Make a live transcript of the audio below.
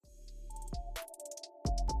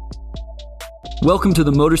Welcome to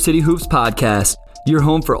the Motor City Hoops Podcast, your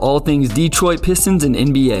home for all things Detroit Pistons and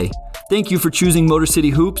NBA. Thank you for choosing Motor City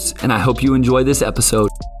Hoops, and I hope you enjoy this episode.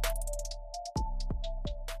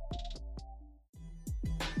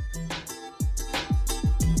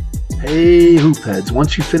 Hey Hoopheads,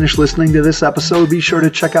 once you finish listening to this episode, be sure to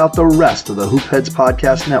check out the rest of the Hoopheads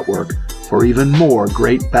Podcast Network for even more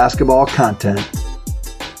great basketball content.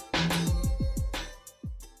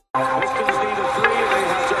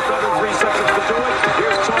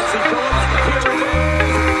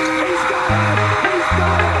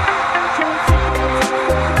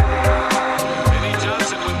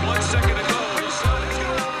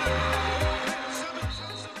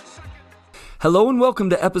 Hello and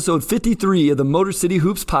welcome to episode 53 of the Motor City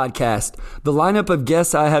Hoops Podcast. The lineup of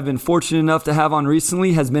guests I have been fortunate enough to have on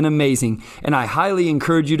recently has been amazing, and I highly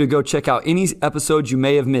encourage you to go check out any episodes you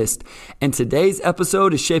may have missed. And today's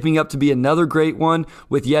episode is shaping up to be another great one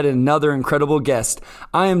with yet another incredible guest.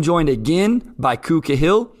 I am joined again by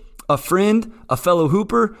Khahil, a friend, a fellow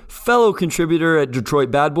hooper, fellow contributor at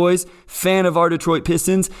Detroit Bad Boys, fan of our Detroit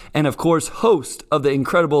Pistons, and of course, host of the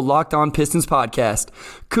incredible Locked On Pistons podcast.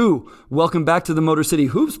 Koo, welcome back to the Motor City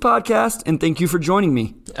Hoops podcast, and thank you for joining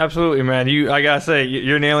me. Absolutely, man. I gotta say,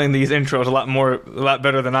 you're nailing these intros a lot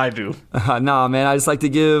better than I do. Nah, man. I just like to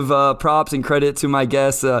give props and credit to my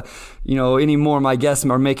guests. Any more my guests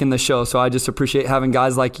are making the show, so I just appreciate having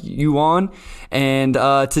guys like you on. And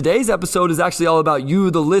today's episode is actually all about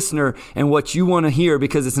you, the listener, and what you want to hear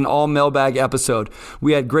because it's an all mailbag episode.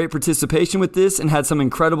 We had great participation with this and had some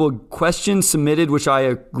incredible questions submitted, which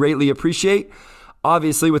I greatly appreciate.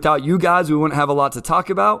 Obviously, without you guys, we wouldn't have a lot to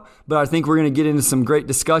talk about, but I think we're going to get into some great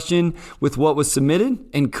discussion with what was submitted,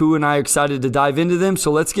 and Koo and I are excited to dive into them.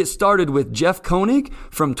 So let's get started with Jeff Koenig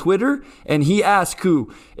from Twitter, and he asked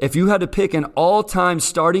Koo, if you had to pick an all-time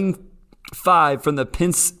starting five from the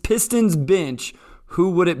Pistons bench,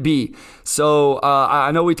 who would it be? So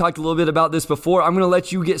I know we talked a little bit about this before. I'm going to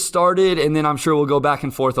let you get started, and then I'm sure we'll go back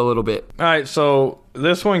and forth a little bit. All right, so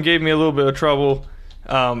this one gave me a little bit of trouble.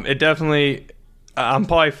 It definitely... I'm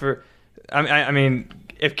probably for. I mean,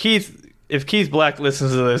 if Keith Black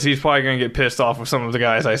listens to this, he's probably going to get pissed off with some of the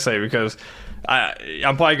guys I say because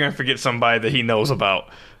I'm probably going to forget somebody that he knows about.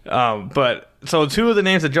 But so two of the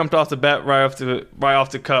names that jumped off the bat right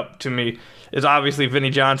off the cup to me is obviously Vinnie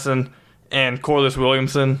Johnson and Corliss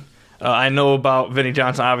Williamson. I know about Vinnie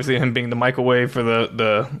Johnson, obviously him being the microwave for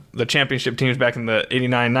the championship teams back in the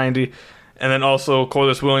 89-90, and then also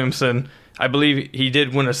Corliss Williamson. I believe he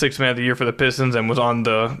did win a Sixth Man of the Year for the Pistons and was on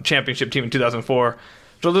the championship team in 2004.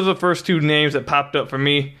 So those are the first two names that popped up for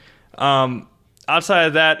me. Outside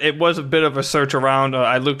of that, it was a bit of a search around.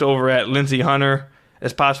 I looked over at Lindsey Hunter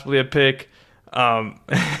as possibly a pick.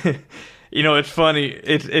 It's funny.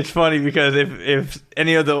 It's funny because if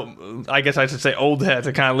any of the, I guess I should say, old heads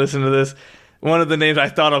that kind of listen to this, one of the names I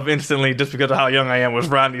thought of instantly, just because of how young I am, was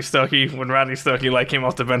Rodney Stuckey. When Rodney Stuckey came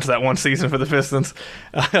off the bench that one season for the Pistons,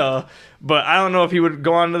 but I don't know if he would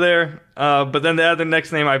go on to there. But then the other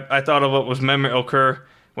next name I thought of was Mehmet Okur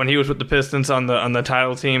when he was with the Pistons on the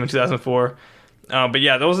title team in 2004. But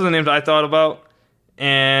yeah, those are the names I thought about,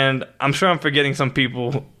 and I'm sure I'm forgetting some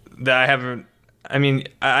people that I haven't. I mean,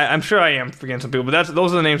 I'm sure I am forgetting some people, but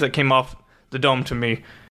those are the names that came off the dome to me.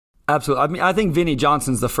 Absolutely. I mean, I think Vinnie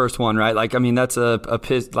Johnson's the first one, right? That's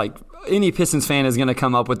any Pistons fan is going to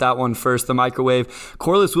come up with that one first, the microwave.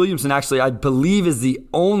 Corliss Williamson, actually, I believe is the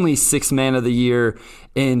only Sixth Man of the Year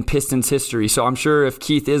in Pistons history. So I'm sure if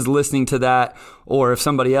Keith is listening to that, or if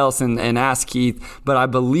somebody else and ask Keith, but I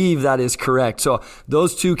believe that is correct. So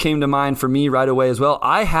those two came to mind for me right away as well.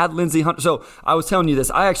 I had Lindsey Hunter. So I was telling you this.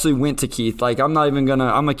 I actually went to Keith. I'm going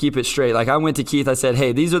to keep it straight. I went to Keith. I said,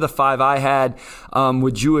 hey, these are the five I had.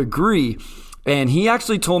 Would you agree? And he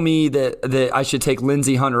actually told me that I should take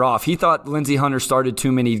Lindsey Hunter off. He thought Lindsey Hunter started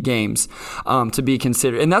too many games to be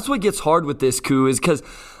considered. And that's what gets hard with this, Koo, is because,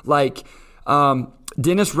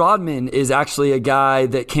 Dennis Rodman is actually a guy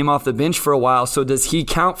that came off the bench for a while, so does he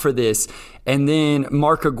count for this? And then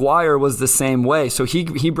Mark Aguirre was the same way. So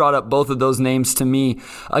he brought up both of those names to me.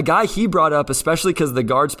 A guy he brought up, especially because the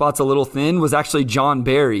guard spot's a little thin, was actually John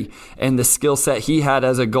Barry and the skill set he had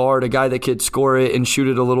as a guard, a guy that could score it and shoot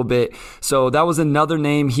it a little bit. So that was another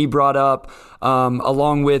name he brought up,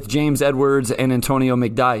 along with James Edwards and Antonio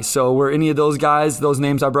McDyess. So were any of those guys, those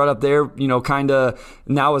names I brought up there, kind of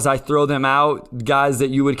now as I throw them out, guys that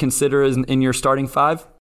you would consider in your starting five?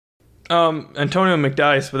 Antonio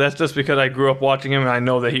McDyess, but that's just because I grew up watching him and I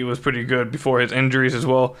know that he was pretty good before his injuries as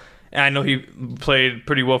well. And I know he played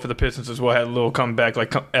pretty well for the Pistons as well, had a little comeback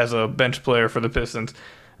as a bench player for the Pistons.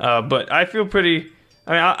 But I feel pretty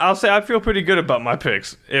I mean, I'll say I feel pretty good about my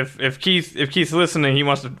picks. If Keith's listening, he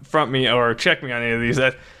wants to front me or check me on any of these.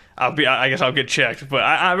 I guess I'll get checked. But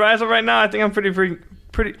as of right now, I think I'm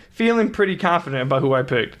feeling pretty confident about who I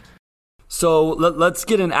picked. So let's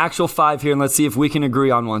get an actual 5 here, and let's see if we can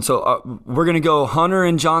agree on one. So we're gonna go Hunter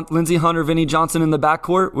and Lindsey Hunter, Vinny Johnson in the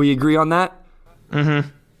backcourt. We agree on that? Mm-hmm.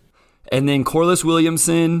 And then Corliss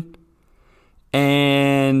Williamson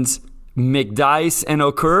and McDyess and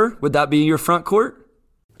Okur. Would that be your front court?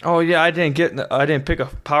 Oh yeah, I didn't pick a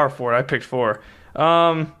power forward. I picked 4.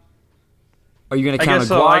 Are you gonna count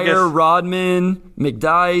Aguirre, Rodman,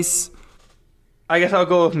 McDyess? I guess I'll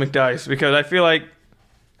go with McDyess because I feel like.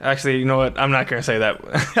 Actually, you know what? I'm not going to say that.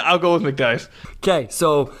 I'll go with McDyess. Okay,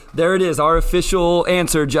 so there it is. Our official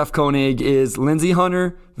answer, Jeff Koenig, is Lindsey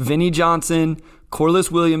Hunter, Vinny Johnson, Corliss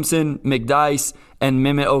Williamson, McDyess, and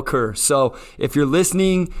Mehmet Okur. So if you're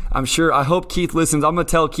listening, I hope Keith listens. I'm going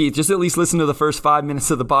to tell Keith, just at least listen to the first 5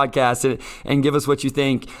 minutes of the podcast and give us what you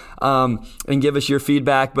think and give us your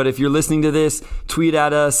feedback. But if you're listening to this, tweet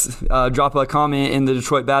at us, drop a comment in the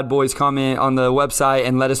Detroit Bad Boys comment on the website,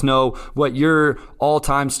 and let us know what your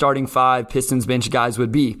all-time starting 5 Pistons bench guys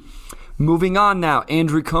would be. Moving on now,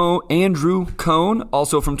 Andrew Cohn,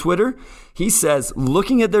 also from Twitter. He says,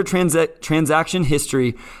 looking at their transaction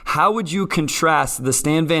history, how would you contrast the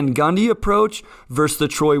Stan Van Gundy approach versus the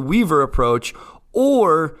Troy Weaver approach,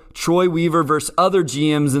 or Troy Weaver versus other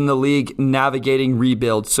GMs in the league navigating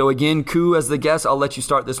rebuild? So again, Koo, as the guest, I'll let you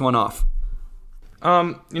start this one off.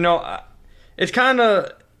 It's kind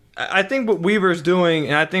of, I think what Weaver's doing,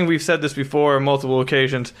 and I think we've said this before on multiple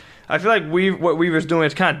occasions, I feel like what Weaver's doing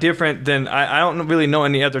is kind of different than I don't really know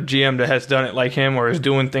any other GM that has done it like him or is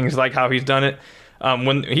doing things like how he's done it.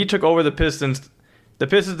 When he took over the Pistons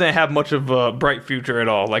didn't have much of a bright future at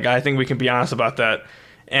all. Like, I think we can be honest about that.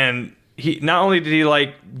 And he not only did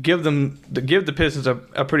he give the Pistons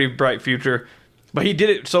a pretty bright future, but he did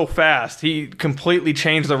it so fast. He completely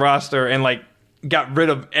changed the roster and got rid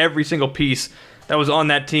of every single piece that was on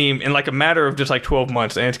that team in a matter of just 12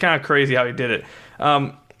 months. And it's kind of crazy how he did it.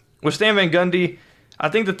 With Stan Van Gundy, I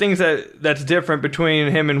think the things that's different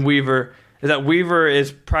between him and Weaver is that Weaver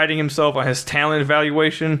is priding himself on his talent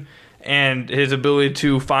evaluation and his ability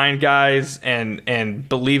to find guys and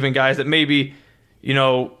believe in guys that maybe,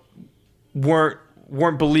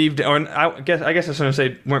 weren't believed, or I guess I shouldn't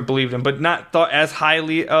say weren't believed in, but not thought as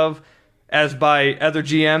highly of as by other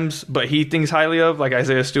GMs, but he thinks highly of, like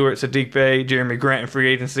Isaiah Stewart, Sadiq Bey, Jeremy Grant in free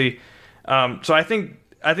agency. So I think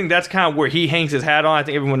that's kind of where he hangs his hat on. I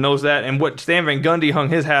think everyone knows that. And what Stan Van Gundy hung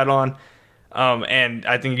his hat on, and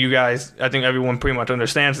I think everyone pretty much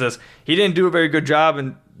understands this, he didn't do a very good job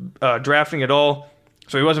in drafting at all.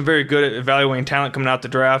 So he wasn't very good at evaluating talent coming out the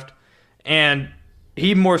draft. And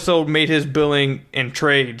he more so made his billing in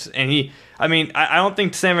trades. And I don't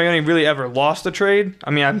think Stan Van Gundy really ever lost a trade.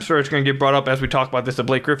 I mean, I'm sure it's going to get brought up as we talk about this, the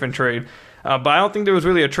Blake Griffin trade. But I don't think there was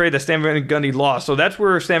really a trade that Stan Van Gundy lost. So that's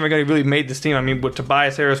where Stan Van Gundy really made this team. I mean, with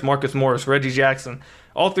Tobias Harris, Marcus Morris, Reggie Jackson,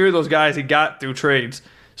 all 3 of those guys he got through trades.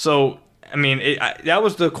 So, I mean, that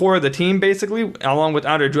was the core of the team, basically, along with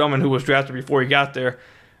Andre Drummond, who was drafted before he got there.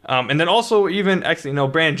 And then also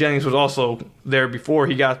Brandon Jennings was also there before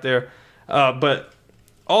he got there. But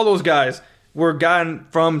all those guys were gotten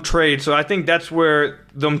from trade, so I think that's where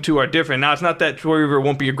them two are different. Now, it's not that Troy Weaver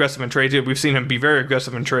won't be aggressive in trades. We've seen him be very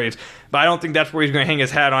aggressive in trades, but I don't think that's where he's going to hang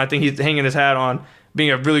his hat on. I think he's hanging his hat on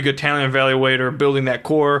being a really good talent evaluator, building that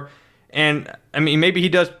core, and I mean, maybe he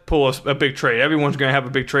does pull a big trade. Everyone's going to have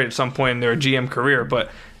a big trade at some point in their GM career,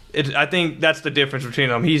 but I think that's the difference between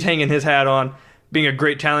them. He's hanging his hat on being a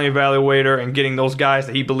great talent evaluator and getting those guys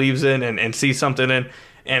that he believes in and sees something in,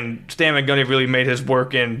 and Stan Van Gundy really made his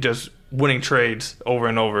work in just winning trades over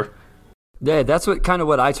and over. Yeah, that's what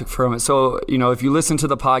I took from it. So, if you listen to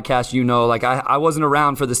the podcast, I wasn't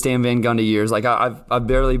around for the Stan Van Gundy years. I've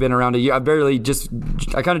barely been around a year. I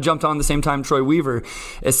kind of jumped on the same time Troy Weaver,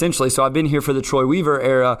 essentially. So I've been here for the Troy Weaver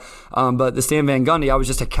era. But the Stan Van Gundy, I was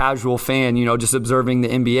just a casual fan, just observing the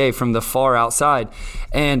NBA from the far outside.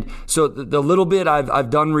 And so the little bit I've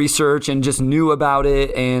done research and just knew about it.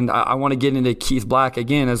 And I want to get into Keith Black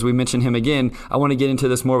again, as we mentioned him again. I want to get into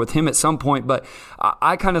this more with him at some point. But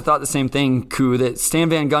I kind of thought the same thing, Koo, that Stan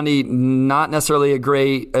Van Gundy, not necessarily a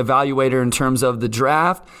great evaluator in terms of the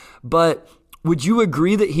draft, but would you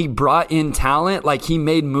agree that he brought in talent? Like, he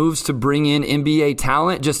made moves to bring in NBA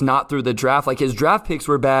talent, just not through the draft? Like, his draft picks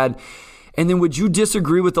were bad. And then would you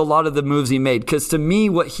disagree with a lot of the moves he made? Because to me,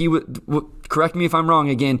 what he would, correct me if I'm wrong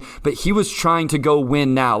again, but he was trying to go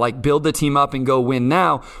win now, like build the team up and go win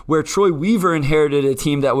now, where Troy Weaver inherited a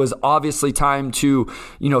team that was obviously time to,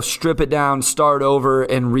 strip it down, start over,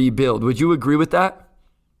 and rebuild. Would you agree with that?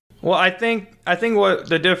 Well, I think what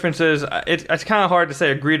the difference is, it's kind of hard to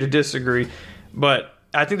say agree to disagree, but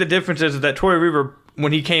I think the difference is that Troy Weaver,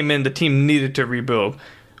 when he came in, the team needed to rebuild.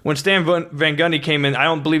 When Stan Van Gundy came in, I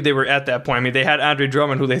don't believe they were at that point. I mean, they had Andre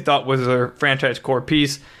Drummond, who they thought was their franchise core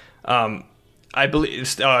piece. I believe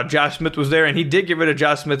Josh Smith was there, and he did get rid of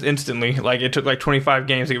Josh Smith instantly. Like, it took like 25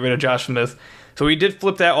 games to get rid of Josh Smith. So he did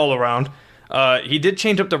flip that all around. He did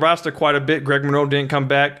change up the roster quite a bit. Greg Monroe didn't come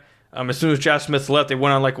back. As soon as Josh Smith left, they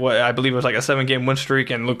went on like what I believe was like a 7-game win streak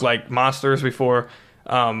and looked like monsters before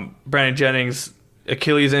Brandon Jennings'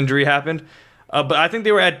 Achilles injury happened. But I think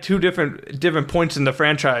they were at two different points in the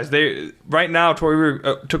franchise. Right now, Troy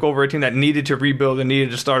Weaver took over a team that needed to rebuild and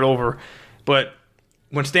needed to start over. But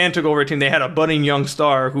when Stan took over a team, they had a budding young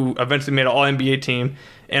star who eventually made an All-NBA team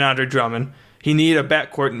in Andre Drummond. He needed a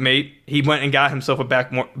backcourt mate. He went and got himself a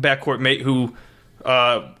backcourt mate who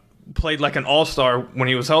played like an all-star when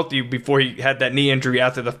he was healthy before he had that knee injury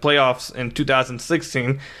after the playoffs in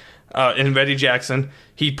 2016 in Reggie Jackson.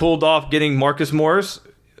 He pulled off getting Marcus Morris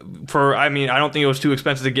I don't think it was too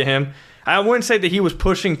expensive to get him. I wouldn't say that he was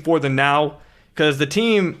pushing for the now, because the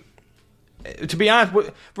team, to be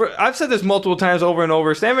honest, I've said this multiple times over and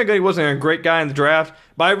over, Stan Van Gundy wasn't a great guy in the draft,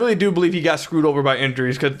 but I really do believe he got screwed over by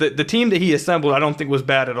injuries, because the team that he assembled I don't think was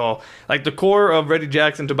bad at all. Like the core of Reggie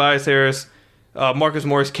Jackson, Tobias Harris, Marcus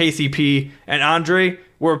Morris, KCP, and Andre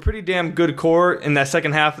were a pretty damn good core in that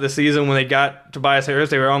second half of the season. When they got Tobias Harris,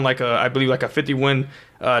 they were on I believe a 50-win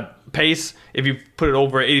pace if you put it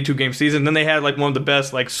over an 82-game season. Then they had like one of the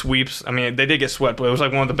best like sweeps. I mean, they did get swept, but it was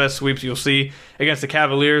like one of the best sweeps you'll see against the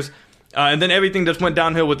Cavaliers. And then everything just went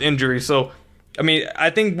downhill with injuries. So, I mean,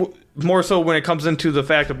 I think more so when it comes into the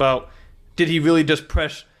fact about did he really just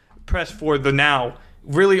press for the now,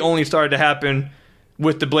 really only started to happen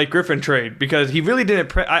with the Blake Griffin trade, because he really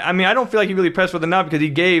didn't I don't feel like he really pressed for the now, because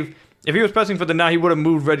if he was pressing for the now, he would have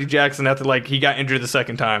moved Reggie Jackson after like he got injured the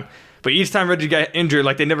second time. But each time Reggie got injured,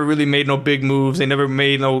 like they never really made no big moves. They never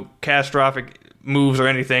made no catastrophic moves or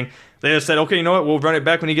anything. They just said, okay, you know what? We'll run it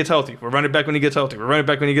back when he gets healthy. We'll run it back when he gets healthy. We'll run it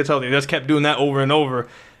back when he gets healthy. They just kept doing that over and over,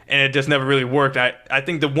 and it just never really worked. I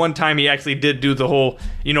think the one time he actually did do the whole,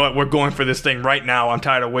 you know what, we're going for this thing right now, I'm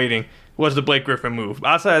tired of waiting, was the Blake Griffin move.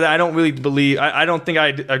 Outside of that, I don't really believe, I don't think I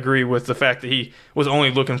agree with the fact that he was only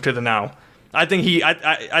looking to the now. I think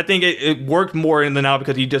it worked more in the now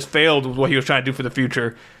because he just failed with what he was trying to do for the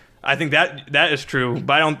future. I think that is true,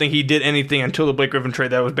 but I don't think he did anything until the Blake Griffin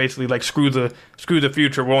trade that was basically like screw the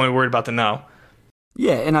future. We're only worried about the now.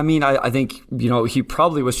 Yeah, and I mean, I think, you know, he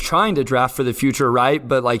probably was trying to draft for the future, right?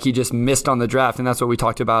 But like he just missed on the draft, and that's what we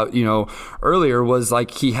talked about, you know, earlier, was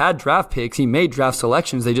like he had draft picks, he made draft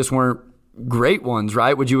selections, they just weren't great ones,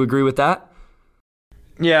 right? Would you agree with that?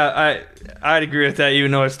 Yeah, I'd agree with that,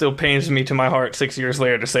 even though it still pains me to my heart 6 years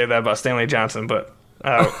later to say that about Stanley Johnson, but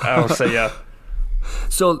I'll say yeah.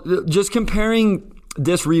 So just comparing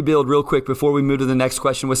this rebuild real quick before we move to the next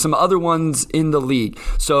question with some other ones in the league.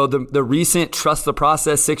 So the recent Trust the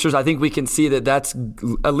Process Sixers, I think we can see that's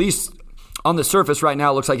at least on the surface right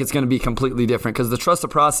now, it looks like it's going to be completely different, because the Trust the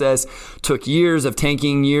Process took years of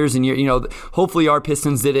tanking, years and years. You know, hopefully our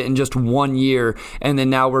Pistons did it in just 1 year, and then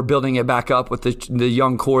now we're building it back up with the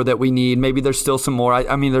young core that we need. Maybe there's still some more.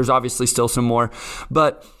 I mean, there's obviously still some more,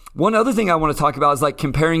 but one other thing I want to talk about is like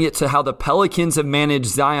comparing it to how the Pelicans have managed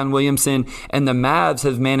Zion Williamson and the Mavs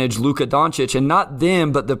have managed Luka Doncic, and not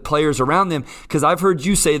them, but the players around them. Because I've heard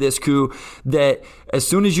you say this, Koo, that as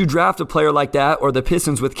soon as you draft a player like that, or the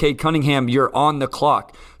Pistons with Cade Cunningham, you're on the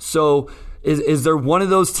clock. So is there one of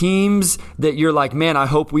those teams that you're like, man, I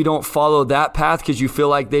hope we don't follow that path because you feel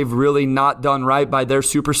like they've really not done right by their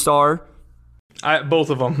superstar? Both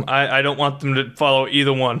of them. I don't want them to follow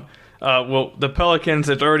either one. Well, the Pelicans,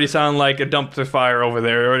 it already sounds like a dumpster fire over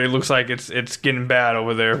there. It already looks like it's getting bad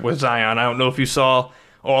over there with Zion. I don't know if you saw,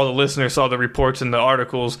 or all the listeners saw the reports and the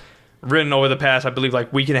articles written over the past, I believe,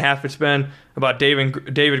 like week and a half it's been, about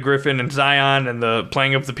David Griffin and Zion and the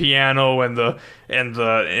playing of the piano and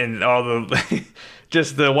all the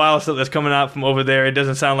just the wild stuff that's coming out from over there. It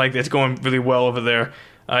doesn't sound like it's going really well over there.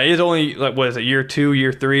 It's only like, what is it, year 2,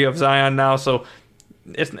 year 3 of Zion now, so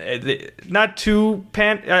it's not too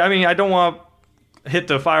I mean, I don't want to hit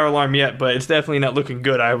the fire alarm yet, but it's definitely not looking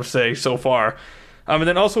good, I would say, so far. And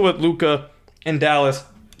then also with Luka in Dallas,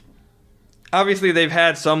 obviously they've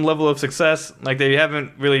had some level of success. Like, they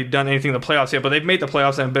haven't really done anything in the playoffs yet, but they've made the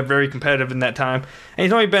playoffs and have been very competitive in that time. And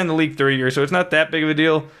he's only been in the league 3 years, so it's not that big of a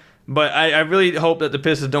deal. But I really hope that the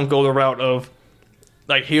Pistons don't go the route of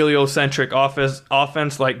like heliocentric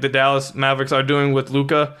offense like the Dallas Mavericks are doing with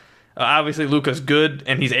Luka. Obviously, Luka's good,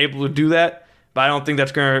 and he's able to do that, but I don't think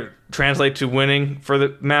that's going to translate to winning for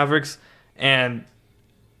the Mavericks. And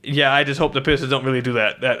yeah, I just hope the Pistons don't really do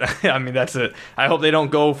that. I mean, that's it. I hope they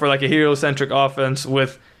don't go for like a hero-centric offense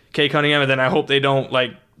with Kay Cunningham, and then I hope they don't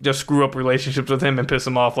like just screw up relationships with him and piss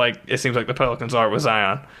him off like it seems like the Pelicans are with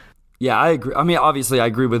Zion. Yeah, I agree. I mean, obviously, I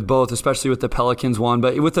agree with both, especially with the Pelicans one.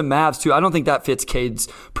 But with the Mavs, too, I don't think that fits Cade's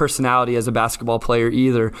personality as a basketball player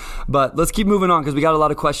either. But let's keep moving on because we got a lot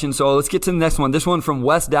of questions. So let's get to the next one. This one from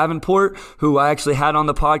Wes Davenport, who I actually had on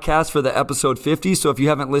the podcast for the episode 50. So if you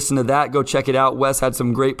haven't listened to that, go check it out. Wes had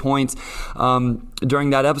some great points during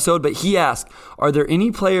that episode. But he asked, are there any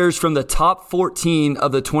players from the top 14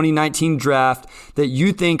 of the 2019 draft that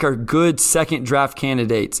you think are good second draft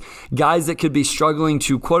candidates? Guys that could be struggling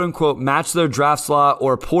to, quote-unquote, match their draft slot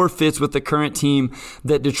or poor fits with the current team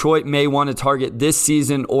that Detroit may want to target this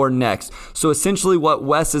season or next. So essentially what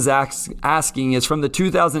Wes is asking is, from the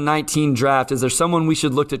 2019 draft, is there someone we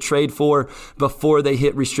should look to trade for before they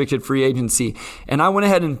hit restricted free agency? And I went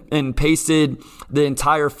ahead and pasted the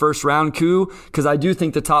entire first round, coup, because I do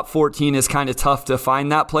think the top 14 is kind of tough to find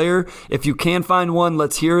that player. If you can find one,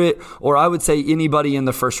 let's hear it. Or I would say anybody in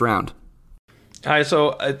the first round. All right,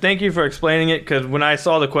 so thank you for explaining it, because when I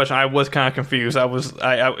saw the question, I was kind of confused. It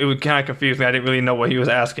would kind of confuse me. I didn't really know what he was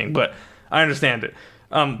asking, but I understand it.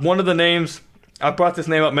 One of the names, I brought this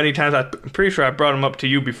name up many times. I'm pretty sure I brought him up to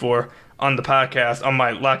you before on the podcast, on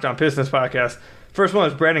my Locked On Pistons podcast. First one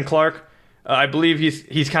is Brandon Clark. I believe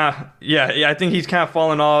he's kind of, I think he's kind of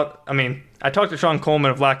fallen off. I mean, I talked to Sean Coleman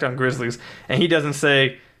of Locked On Grizzlies, and he doesn't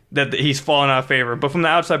say that he's fallen out of favor. But from the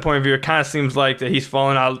outside point of view, it kind of seems like that he's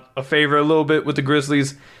fallen out of favor a little bit with the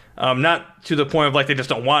Grizzlies. Not to the point of like they just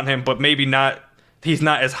don't want him, but maybe not. He's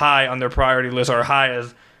not as high on their priority list, or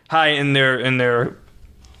high in their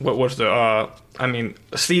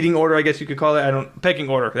seeding order, I guess you could call it. Pecking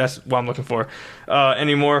order. That's what I'm looking for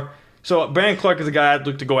anymore. So Brandon Clark is a guy I'd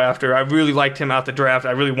look to go after. I really liked him out the draft.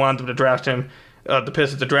 I really wanted them to draft him, the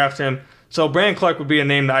Pistons to draft him. So Brandon Clark would be a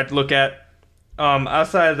name that I'd look at.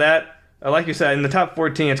 Outside of that, like you said, in the top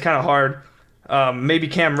 14, it's kind of hard. Maybe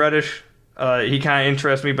Cam Reddish. He kind of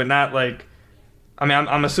interests me, but not like. I mean,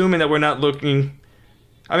 I'm assuming that we're not looking.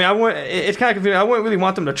 I mean, it's kind of confusing. I wouldn't really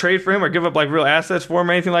want them to trade for him or give up like real assets for him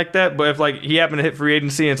or anything like that. But if like he happened to hit free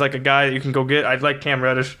agency and it's like a guy that you can go get, I'd like Cam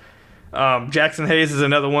Reddish. Jackson Hayes is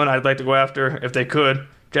another one I'd like to go after if they could.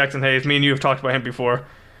 Jackson Hayes, me and you have talked about him before.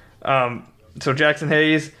 So Jackson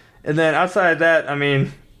Hayes, and then outside of that, I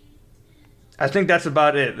mean, I think that's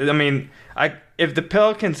about it. I mean, if the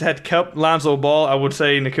Pelicans had kept Lonzo Ball, I would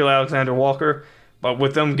say Nickeil Alexander-Walker. But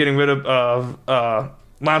with them getting rid of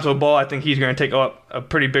Lonzo Ball, I think he's going to take up a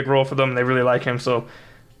pretty big role for them, and they really like him. So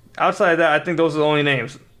outside of that, I think those are the only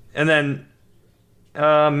names. And then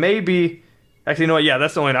maybe, actually, you know what? Yeah,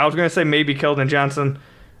 that's the only name. I was going to say maybe Keldon Johnson,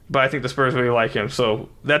 but I think the Spurs really like him. So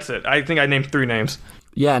that's it. I think I named 3 names.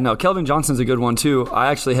 Yeah, no, Keldon Johnson's a good one too.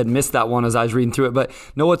 I actually had missed that one as I was reading through it. But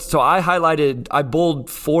so I bolded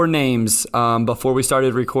 4 names before we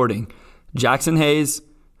started recording. Jackson Hayes,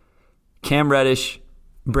 Cam Reddish,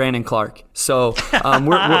 Brandon Clark. So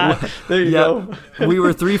there you go. We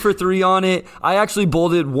were 3 for 3 on it. I actually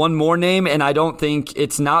bolded one more name, and I don't think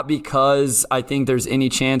it's not because I think there's any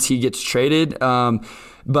chance he gets traded.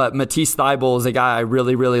 But Matisse Thybulle is a guy I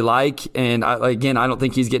really, really like. And I don't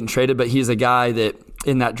think he's getting traded, but he's a guy that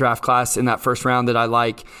in that draft class, in that first round, that I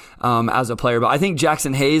like as a player. But I think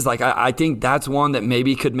Jackson Hayes, I think that's one that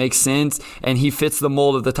maybe could make sense, and he fits the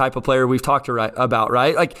mold of the type of player we've talked about,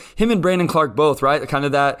 right? Like him and Brandon Clark both, right? Kind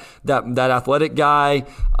of that athletic guy,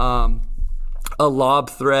 a lob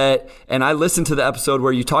threat. And I listened to the episode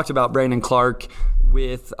where you talked about Brandon Clark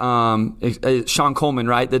with Sean Coleman,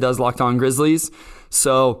 right? That does Locked On Grizzlies.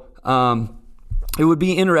 So it would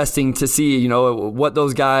be interesting to see, what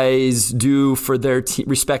those guys do for their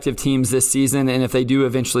respective teams this season, and if they do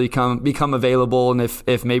eventually become available, and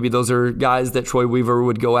if maybe those are guys that Troy Weaver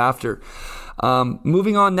would go after.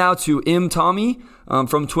 Moving on now to M. Tommy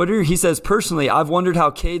from Twitter. He says, personally, I've wondered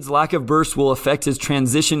how Cade's lack of burst will affect his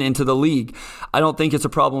transition into the league. I don't think it's a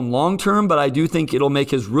problem long term, but I do think it'll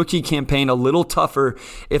make his rookie campaign a little tougher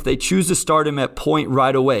if they choose to start him at point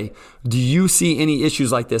right away. Do you see any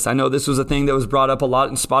issues like this? I know this was a thing that was brought up a lot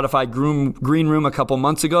in Spotify Green Room a couple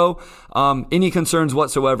months ago. Any concerns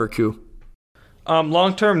whatsoever, Koo?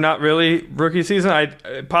 Long term, not really. Rookie season, I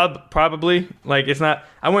probably like it's not.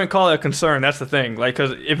 I wouldn't call it a concern. That's the thing. Like,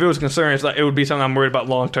 because if it was a concern, it would be something I'm worried about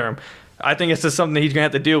long term. I think it's just something that he's gonna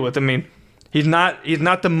have to deal with. I mean, he's not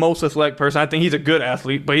the most athletic person. I think he's a good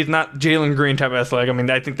athlete, but he's not Jalen Green type of athletic. I mean,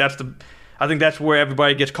 I think that's where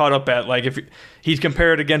everybody gets caught up at. Like, if he's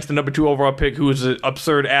compared against the number 2 overall pick, who is an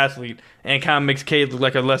absurd athlete, and it kind of makes Cade look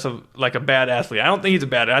like a bad athlete. I don't think he's a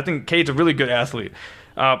bad. I think Cade's a really good athlete.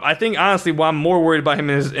 I think, honestly, what I'm more worried about him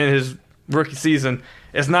in his rookie season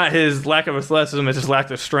is not his lack of athleticism, it's his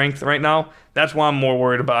lack of strength right now. That's what I'm more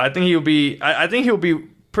worried about. I think he'll be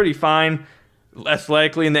pretty fine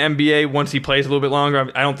athletically in the NBA once he plays a little bit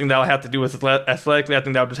longer. I don't think that'll have to do with athletically. I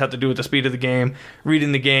think that'll just have to do with the speed of the game,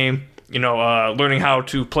 reading the game, learning how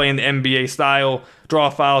to play in the NBA style, draw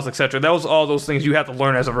fouls, etc. All those things you have to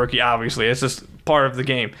learn as a rookie, obviously. It's just part of the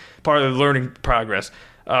game, part of the learning progress.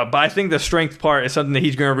 But I think the strength part is something that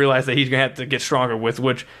he's going to realize that he's going to have to get stronger with,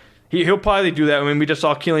 which he'll probably do that. I mean, we just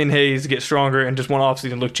saw Killian Hayes get stronger and just one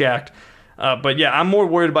offseason look jacked. But yeah, I'm more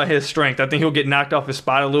worried about his strength. I think he'll get knocked off his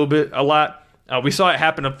spot a lot. We saw it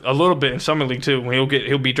happen a little bit in Summer League too. When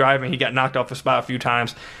he'll be driving, he got knocked off his spot a few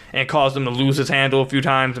times and caused him to lose his handle a few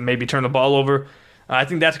times and maybe turn the ball over. I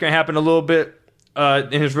think that's going to happen a little bit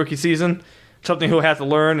in his rookie season. Something he'll have to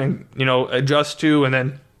learn and adjust to, and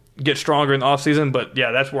then get stronger in the offseason. But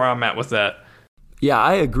yeah, that's where I'm at with that. Yeah,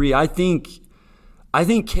 I agree. I think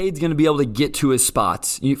Cade's going to be able to get to his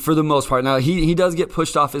spots for the most part. Now, he does get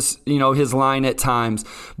pushed off his line at times,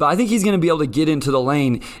 but I think he's going to be able to get into the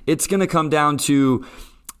lane. It's going to come down to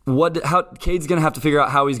how Cade's going to have to figure out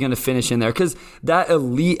how he's going to finish in there, because that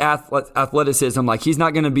elite athleticism, like, he's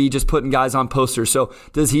not going to be just putting guys on posters. So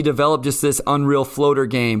does he develop just this unreal floater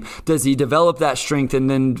game? Does he develop that strength and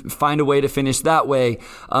then find a way to finish that way?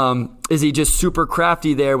 Is he just super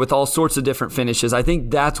crafty there with all sorts of different finishes? I think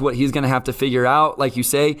that's what he's going to have to figure out, like you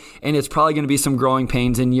say, and it's probably going to be some growing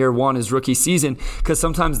pains in year one, his rookie season, because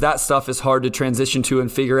sometimes that stuff is hard to transition to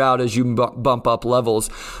and figure out as you bump up levels.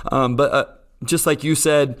 But just like you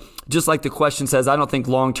said, just like the question says, I don't think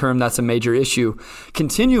long-term that's a major issue.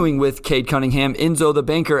 Continuing with Cade Cunningham, Enzo the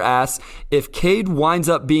Banker asks, if Cade winds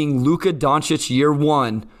up being Luka Doncic year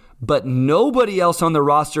one, but nobody else on the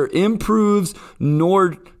roster improves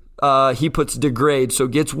nor he puts degrade, so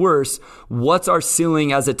gets worse, what's our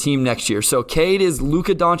ceiling as a team next year? So Cade is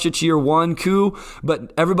Luka Doncic year one,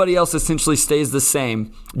 but everybody else essentially stays the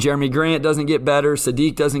same. Jeremy Grant doesn't get better,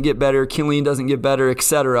 Sadiq doesn't get better, Killian doesn't get better,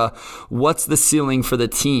 etc. What's the ceiling for the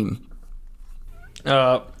team?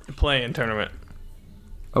 Play-in tournament.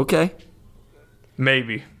 Okay.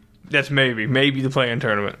 Maybe. That's maybe. Maybe the play-in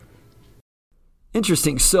tournament.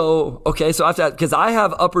 Interesting. So, okay, so after that, because I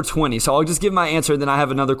have upper 20, so I'll just give my answer, then I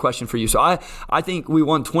have another question for you. So I think we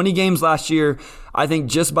won 20 games last year. I think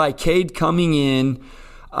just by Cade coming in,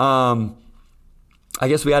 I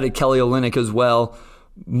guess we added Kelly Olynyk as well.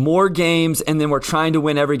 More games, and then we're trying to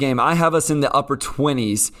win every game. I have us in the upper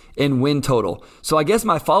 20s in win total. So I guess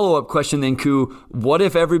my follow-up question then, what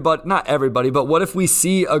if not everybody, but what if we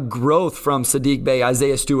see a growth from Sadiq Bey,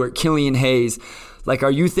 Isaiah Stewart, Killian Hayes? Like,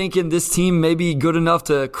 are you thinking this team may be good enough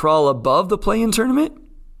to crawl above the play-in tournament?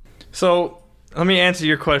 So let me answer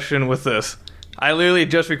your question with this. I literally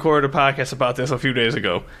just recorded a podcast about this a few days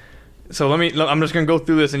ago. So I'm just going to go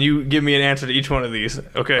through this and you give me an answer to each one of these.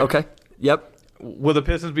 Okay? Okay. Yep. Will the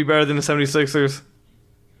Pistons be better than the 76ers?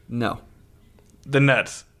 No. The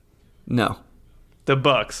Nets? No. The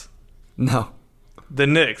Bucks? No. The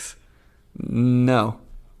Knicks? No.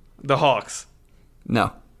 The Hawks?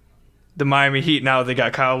 No. The Miami Heat, now they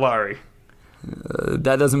got Kyle Lowry.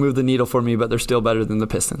 That doesn't move the needle for me, but they're still better than the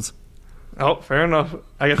Pistons. Oh, fair enough.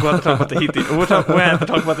 I guess we'll have to talk about the Heat. We'll have to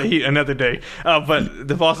talk about the Heat another day. But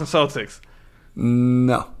the Boston Celtics?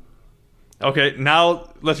 No. Okay, now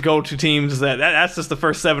let's go to teams that's just the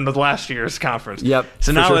first 7 of last year's conference. Yep.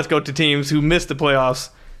 So now let's go to teams who missed the playoffs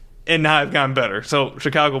and now have gotten better. So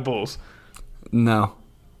Chicago Bulls. No.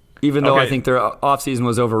 Even though I think their offseason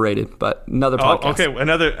was overrated, but another podcast. Okay,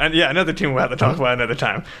 another team we'll have to talk about another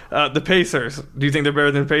time. The Pacers. Do you think they're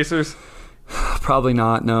better than the Pacers? Probably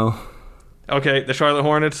not, no. Okay, the Charlotte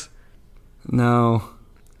Hornets? No.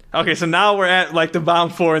 Okay, so now we're at like the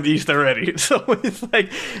bottom 4 in the East already. So it's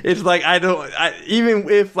like even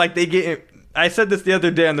if like they get, I said this the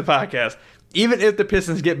other day on the podcast, even if the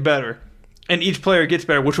Pistons get better and each player gets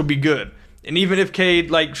better, which will be good, and even if Cade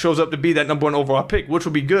like shows up to be that number 1 overall pick, which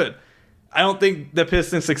will be good, I don't think the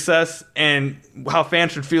Pistons' success and how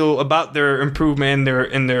fans should feel about their improvement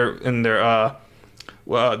and their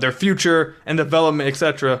future and development,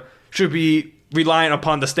 etc., should be relying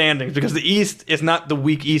upon the standings, because the East is not the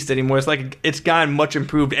weak East anymore. It's like it's gotten much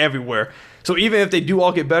improved everywhere. So even if they do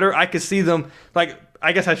all get better, I could see them like.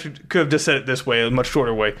 I guess I could have just said it this way, a much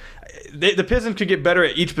shorter way. The Pistons could get better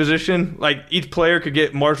at each position. Like each player could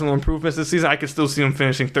get marginal improvements this season. I could still see them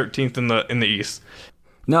finishing 13th in the East.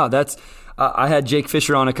 No, that's. I had Jake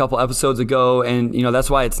Fisher on a couple episodes ago, and that's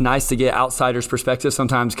why it's nice to get outsiders' perspective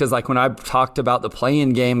sometimes. Because like when I talked about the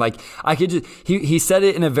play-in game, like I could just he said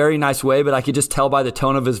it in a very nice way, but I could just tell by the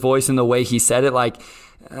tone of his voice and the way he said it, like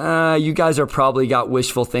you guys are probably got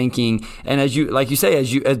wishful thinking. And as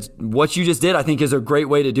what you just did, I think is a great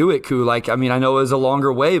way to do it, Koo. Like, I mean, I know it was a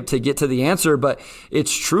longer way to get to the answer, but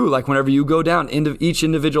it's true. Like, whenever you go down into each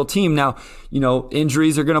individual team, now,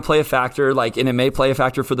 injuries are going to play a factor, and it may play a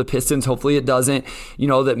factor for the Pistons. Hopefully it doesn't,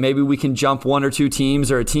 that maybe we can jump one or two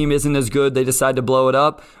teams, or a team isn't as good, they decide to blow it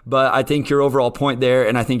up. But I think your overall point there,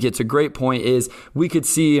 and I think it's a great point, is we could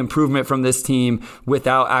see improvement from this team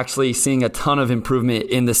without actually seeing a ton of improvement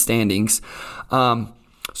in the standings.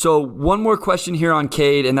 So one more question here on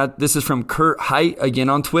Cade, and this is from Kurt Height, again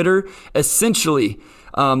on Twitter. Essentially,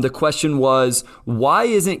 the question was, why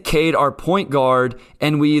isn't Cade our point guard,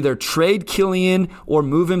 and we either trade Killian or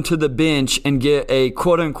move him to the bench and get a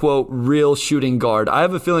quote-unquote real shooting guard? I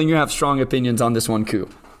have a feeling you have strong opinions on this one, Koo.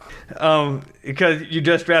 Because you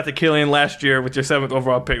just drafted Killian last year with your 7th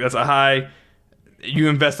overall pick. That's a high. You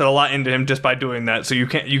invested a lot into him just by doing that, so you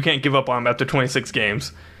can't give up on him after 26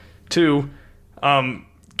 games. 2,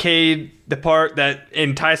 Cade, the part that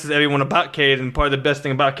entices everyone about Cade, and part of the best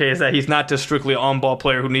thing about Cade is that he's not just strictly an on-ball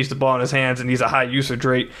player who needs the ball in his hands and he's a high usage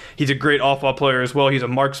rate. He's a great off-ball player as well. He's a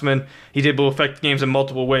marksman. He's able to affect games in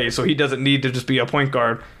multiple ways, so he doesn't need to just be a point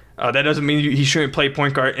guard. That doesn't mean he shouldn't play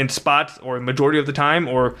point guard in spots or majority of the time,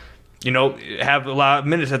 or have a lot of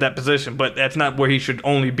minutes at that position, but that's not where he should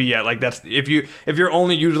only be at. Like, that's if you're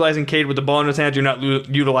only utilizing Cade with the ball in his hands, you're not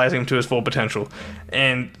utilizing him to his full potential.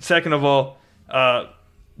 And second of all,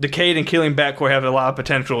 the Cade and Killian backcourt have a lot of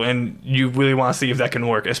potential, and you really want to see if that can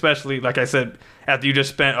work. Especially, like I said, after you just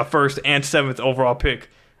spent a 1st and 7th overall pick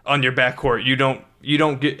on your backcourt, you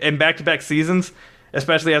don't get in back-to-back seasons,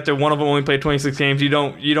 especially after one of them only played 26 games. You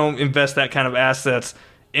don't invest that kind of assets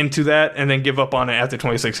into that and then give up on it after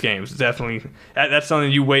 26 games. Definitely, that's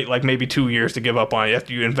something you wait like maybe 2 years to give up on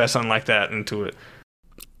after you invest something like that into it.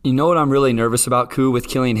 You know what I'm really nervous about, Koo, with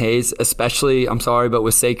Killian Hayes, especially, I'm sorry, but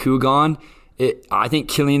with Sekou gone, I think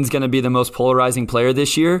Killian's going to be the most polarizing player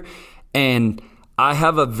this year, and I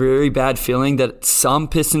have a very bad feeling that some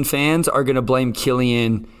Piston fans are going to blame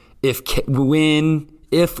Killian when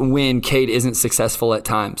Cade isn't successful at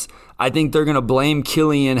times. I think they're going to blame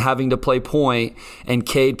Killian having to play point and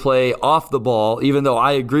Cade play off the ball, even though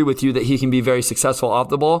I agree with you that he can be very successful off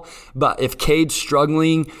the ball. But if Cade's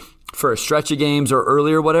struggling for a stretch of games or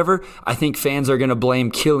early or whatever, I think fans are going to blame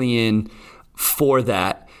Killian for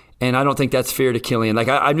that. And I don't think that's fair to Killian. Like,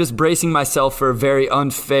 I'm just bracing myself for a very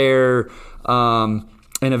unfair and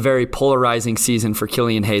a very polarizing season for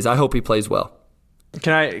Killian Hayes. I hope he plays well.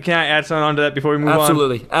 Can I add something onto that before we move on?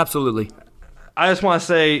 Absolutely. I just want to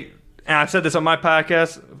say, and I've said this on my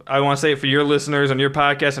podcast, I want to say it for your listeners on your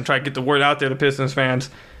podcast and try to get the word out there to Pistons fans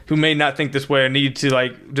who may not think this way or need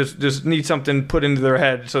to just need something put into their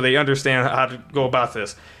head so they understand how to go about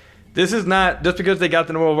this. This is not, just because they got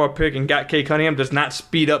the number overall pick and got Cade Cunningham does not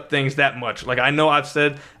speed up things that much. Like, I know I've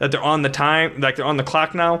said that they're on the time, like they're on the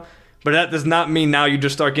clock now, but that does not mean now you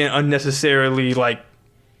just start getting unnecessarily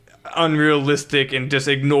unrealistic and just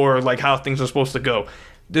ignore how things are supposed to go.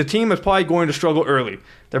 The team is probably going to struggle early.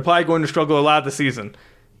 They're probably going to struggle a lot of the season.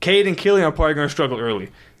 Cade and Killian are probably going to struggle early.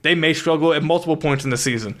 They may struggle at multiple points in the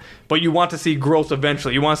season, but you want to see growth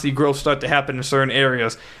eventually. You want to see growth start to happen in certain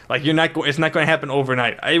areas. It's not going to happen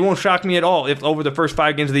overnight. It won't shock me at all if over the first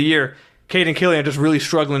 5 games of the year, Cade and Killian are just really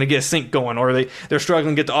struggling to get a sync going, or they're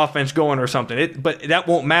struggling to get the offense going or something. But that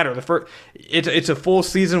won't matter. It's a full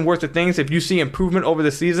season worth of things. If you see improvement over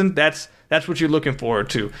the season, that's what you're looking forward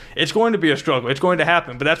to. It's going to be a struggle. It's going to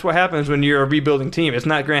happen. But that's what happens when you're a rebuilding team. It's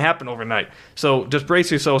not going to happen overnight. So just brace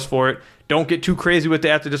yourselves for it. Don't get too crazy with it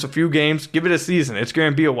after just a few games. Give it a season. It's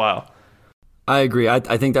going to be a while. I agree. I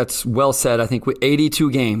think that's well said. I think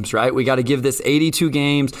 82 games, right? We got to give this 82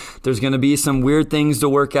 games. There's going to be some weird things to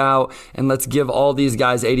work out, and let's give all these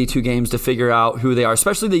guys 82 games to figure out who they are,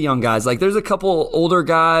 especially the young guys. There's a couple older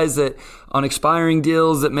guys that on expiring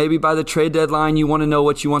deals that maybe by the trade deadline you want to know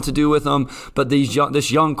what you want to do with them, but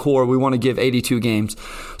this young core, we want to give 82 games.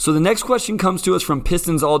 So the next question comes to us from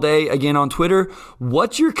Pistons All Day, again on Twitter.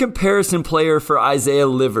 What's your comparison player for Isaiah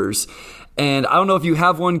Livers? And I don't know if you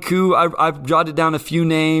have one, Koo. I've jotted down a few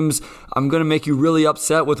names. I'm going to make you really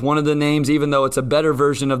upset with one of the names, even though it's a better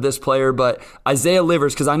version of this player. But Isaiah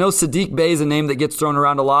Livers, because I know Sadiq Bey is a name that gets thrown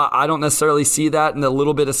around a lot. I don't necessarily see that in the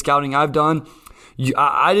little bit of scouting I've done.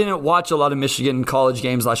 I didn't watch a lot of Michigan college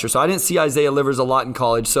games last year, so I didn't see Isaiah Livers a lot in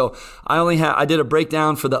college. So I did a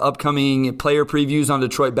breakdown for the upcoming player previews on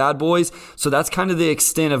Detroit Bad Boys. So that's kind of the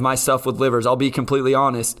extent of my stuff with Livers. I'll be completely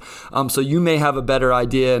honest. So you may have a better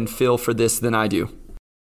idea and feel for this than I do.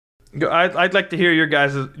 I'd like to hear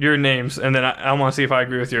your names, and then I want to see if I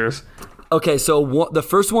agree with yours. Okay, so the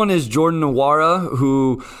first one is Jordan Nwora,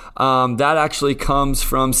 who that actually comes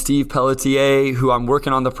from Steve Pelletier, who I'm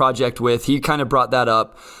working on the project with. He kind of brought that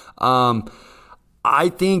up. I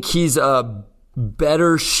think he's a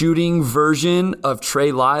better shooting version of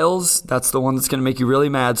Trey Lyles. That's the one that's going to make you really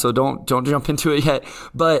mad, so don't jump into it yet.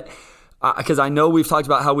 But because I know we've talked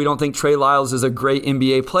about how we don't think Trey Lyles is a great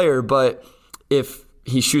NBA player, but if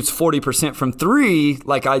he shoots 40% from three,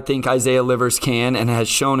 like I think Isaiah Livers can and has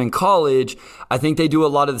shown in college, I think they do a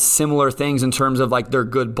lot of similar things in terms of like they're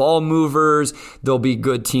good ball movers, they'll be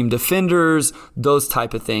good team defenders, those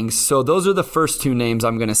type of things. So those are the first two names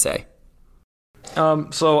I'm going to say.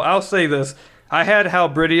 So I'll say this. I had Hal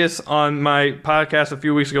Bridius on my podcast a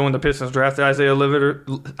few weeks ago when the Pistons drafted Isaiah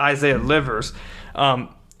Livers.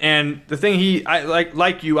 And the thing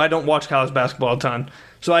like you, I don't watch college basketball a ton,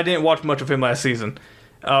 so I didn't watch much of him last season.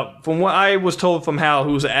 From what I was told from Hal,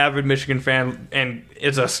 who's an avid Michigan fan and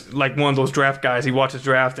is like one of those draft guys, he watches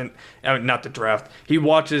draft and not the draft. He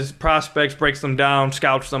watches prospects, breaks them down,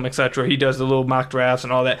 scouts them, etc. He does the little mock drafts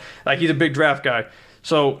and all that. Like he's a big draft guy.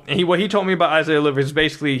 So what he told me about Isaiah Livers is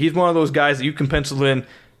basically he's one of those guys that you can pencil in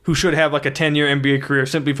who should have like a 10-year NBA career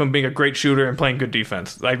simply from being a great shooter and playing good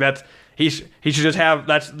defense. Like he should just have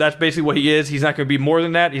that's basically what he is. He's not going to be more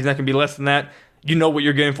than that. He's not going to be less than that. You know what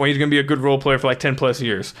you're getting for. He's going to be a good role player for like 10 plus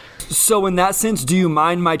years. So in that sense, do you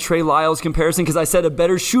mind my Trey Lyles comparison? Because I said a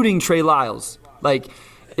better shooting Trey Lyles.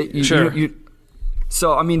 Sure.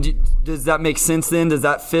 So I mean, does that make sense then? Does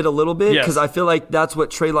that fit a little bit? Yes. Because I feel like that's what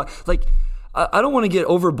Trey Lyles like. I don't want to get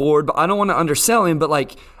overboard, but I don't want to undersell him. But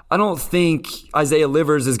like, I don't think Isaiah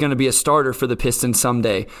Livers is going to be a starter for the Pistons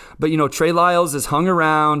someday. But, Trey Lyles has hung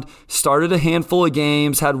around, started a handful of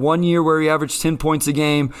games, had 1 year where he averaged 10 points a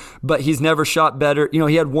game, but he's never shot better.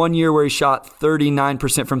 He had 1 year where he shot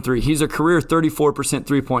 39% from three. He's a career 34%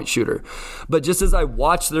 three-point shooter. But just as I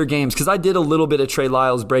watched their games, because I did a little bit of Trey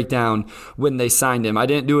Lyles breakdown when they signed him. I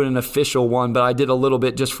didn't do it an official one, but I did a little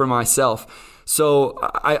bit just for myself. So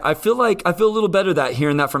I feel a little better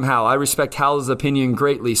hearing that from Hal. I respect Hal's opinion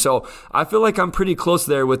greatly. So I feel like I'm pretty close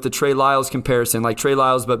there with the Trey Lyles comparison, like Trey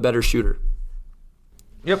Lyles but better shooter.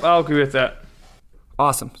 Yep, I'll agree with that.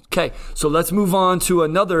 Awesome. Okay, so let's move on to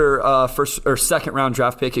another second round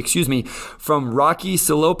draft pick, from Rocky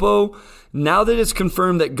Silopo. Now that it's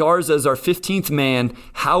confirmed that Garza is our 15th man,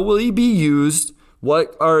 how will he be used?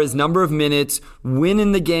 What are his number of minutes, when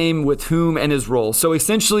in the game, with whom, and his role? So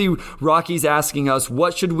essentially, Rocky's asking us,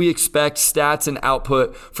 what should we expect stats and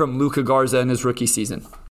output from Luka Garza in his rookie season?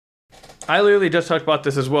 I literally just talked about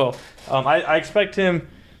this as well. I expect him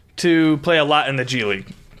to play a lot in the G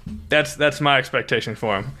League. That's my expectation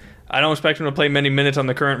for him. I don't expect him to play many minutes on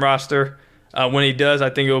the current roster. When he does,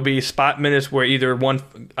 I think it will be spot minutes where either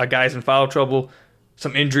a guy's in foul trouble,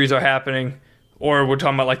 some injuries are happening, or we're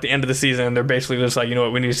talking about like the end of the season and they're basically just like,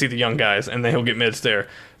 we need to see the young guys, and then he'll get minutes there.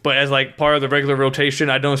 But as like part of the regular rotation,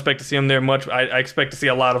 I don't expect to see him there much. I expect to see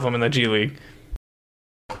a lot of them in the G League.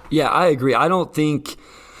 Yeah, I agree. I don't think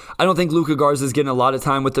Luka Garza is getting a lot of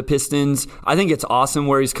time with the Pistons. I think it's awesome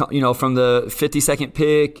where he's, from the 52nd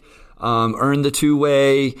pick, earned the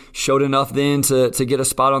two-way, showed enough then to get a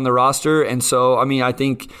spot on the roster. And so, I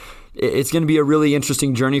think it's going to be a really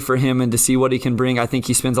interesting journey for him and to see what he can bring. I think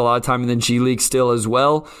he spends a lot of time in the G League still as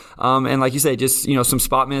well. And like you say, just, some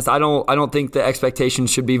spot minutes. I don't think the expectation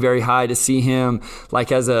should be very high to see him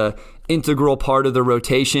like as a integral part of the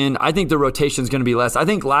rotation. I think the rotation is going to be less. I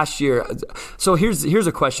think last year, so here's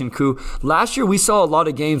a question, Koo. Last year we saw a lot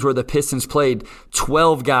of games where the Pistons played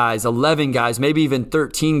 12 guys, 11 guys, maybe even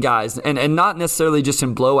 13 guys, and not necessarily just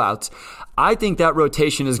in blowouts. I think that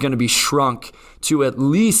rotation is going to be shrunk to at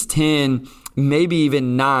least 10, maybe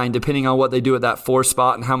even 9, depending on what they do at that 4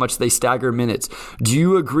 spot and how much they stagger minutes. Do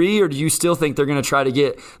you agree, or do you still think they're going to try to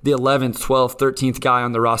get the 11th, 12th, 13th guy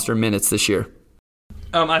on the roster minutes this year?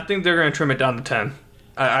 I think they're going to trim it down to 10.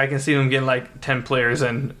 I can see them getting like 10 players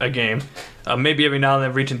in a game. Maybe every now and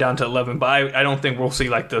then reaching down to 11, but I don't think we'll see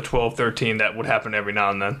like the 12, 13 that would happen every now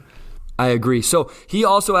and then. I agree. So he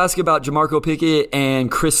also asked about Jamarco Pickett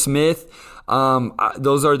and Chris Smith.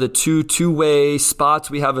 Those are the two-way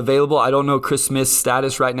spots we have available. I don't know Chris Smith's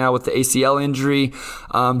status right now with the ACL injury.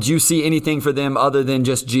 Do you see anything for them other than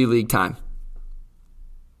just G League time?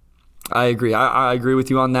 I agree. I agree with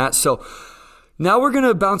you on that. So now we're going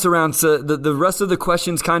to bounce around. So the rest of the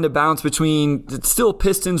questions kind of bounce between, it's still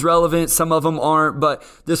Pistons relevant, some of them aren't, but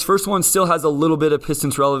this first one still has a little bit of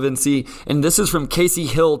Pistons relevancy, and this is from Casey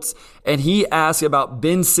Hiltz, and he asked about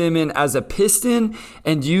Ben Simmons as a Piston,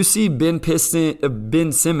 and do you see Ben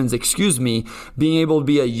Simmons, being able to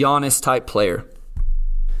be a Giannis-type player?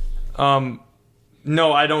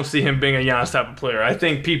 no, I don't see him being a Giannis type of player. I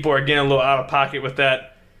think people are getting a little out of pocket with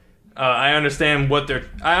that. I understand what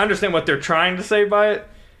they're trying to say by it,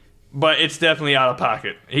 but it's definitely out of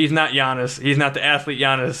pocket. He's not Giannis. He's not the athlete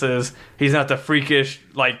Giannis is. He's not the freakish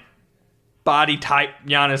body type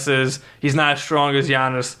Giannis is. He's not as strong as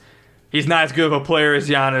Giannis. He's not as good of a player as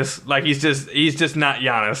Giannis. He's just not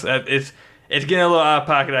Giannis. It's getting a little out of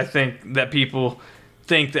pocket. I think that people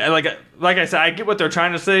think that like I said, I get what they're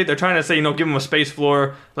trying to say. They're trying to say, give him a space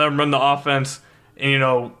floor, let him run the offense,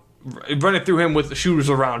 and run it through him with the shooters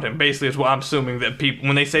around him. Basically, is what I'm assuming that people,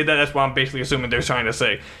 when they say that, that's what I'm basically assuming they're trying to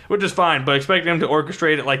say, which is fine. But expecting him to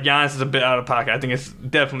orchestrate it like Giannis is a bit out of pocket. I think it's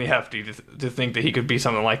definitely hefty to think that he could be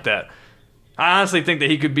something like that. I honestly think that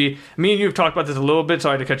he could be. Me and you have talked about this a little bit.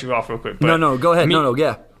 Sorry to cut you off real quick. But no, go ahead.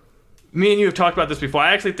 Yeah. Me and you have talked about this before.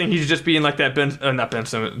 I actually think he's just being like that not Ben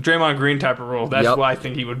Simmons, Draymond Green type of role. That's what I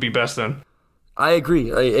think he would be best in. I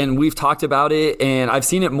agree, and we've talked about it, and I've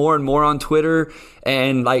seen it more and more on Twitter,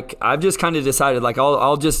 and I've just kind of decided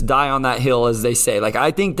I'll just die on that hill, as they say.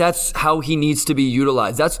 I think that's how he needs to be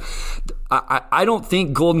utilized. I don't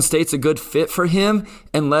think Golden State's a good fit for him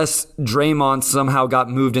unless Draymond somehow got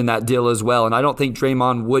moved in that deal as well, and I don't think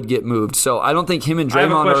Draymond would get moved. So I don't think him and Draymond I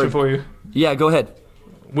have a question for you. Yeah, go ahead.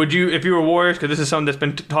 Would you, if you were Warriors, because this is something that's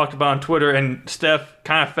been talked about on Twitter, and Steph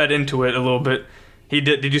kind of fed into it a little bit.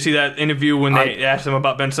 Did you see that interview when they asked him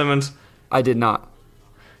about Ben Simmons? I did not.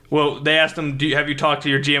 Well, they asked him, have you talked to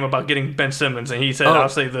your GM about getting Ben Simmons? And he said, I'll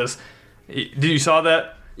say this. Did you saw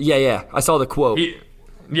that? Yeah. I saw the quote. He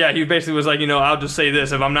basically was like, I'll just say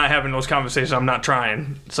this. If I'm not having those conversations, I'm not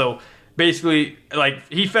trying. So basically,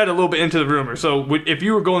 he fed a little bit into the rumor. So if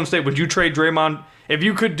you were Golden State, would you trade Draymond? If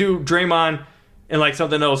you could do Draymond and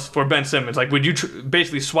something else for Ben Simmons, would you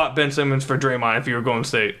basically swap Ben Simmons for Draymond if you were Golden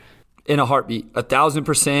State? In a heartbeat,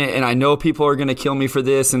 1,000%. And I know people are going to kill me for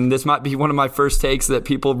this, and this might be one of my first takes that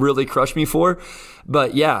people really crush me for.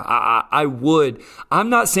 But yeah, I would. I'm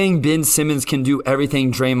not saying Ben Simmons can do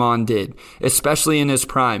everything Draymond did, especially in his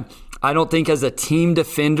prime. I don't think as a team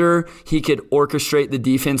defender, he could orchestrate the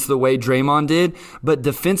defense the way Draymond did. But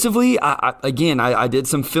defensively, I did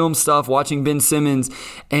some film stuff watching Ben Simmons,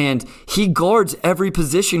 and he guards every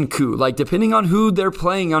position, depending on who they're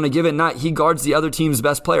playing on a given night, he guards the other team's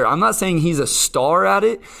best player. I'm not saying he's a star at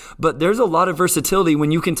it, but there's a lot of versatility when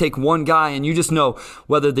you can take one guy and you just know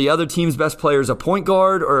whether the other team's best player is a point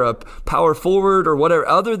guard or a power forward or whatever,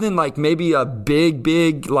 other than maybe a big,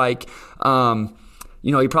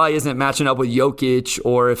 he probably isn't matching up with Jokic,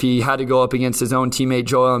 or if he had to go up against his own teammate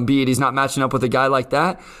Joel Embiid, he's not matching up with a guy like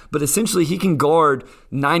that. But essentially, he can guard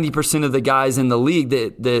 90% of the guys in the league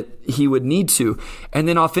that he would need to. And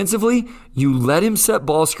then offensively, you let him set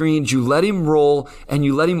ball screens, you let him roll, and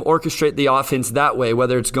you let him orchestrate the offense that way,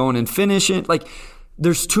 whether it's going and finishing.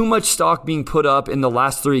 There's too much stock being put up in the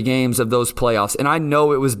last 3 games of those playoffs, and I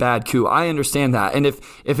know it was bad, Koo. I understand that. And if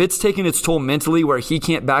it's taking its toll mentally where he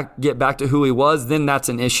can't get back to who he was, then that's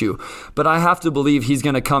an issue. But I have to believe he's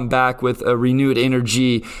going to come back with a renewed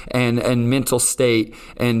energy and mental state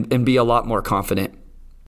and be a lot more confident.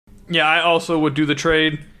 Yeah, I also would do the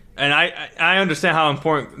trade, and I understand how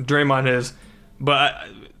important Draymond is, but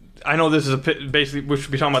I know this is basically we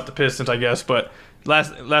should be talking about the Pistons, I guess, but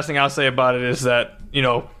last thing I'll say about it is that,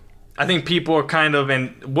 I think people are kind of,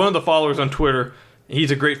 and one of the followers on Twitter, he's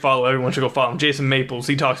a great follower, everyone should go follow him, Jason Maples,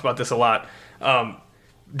 he talks about this a lot.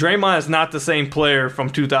 Draymond is not the same player from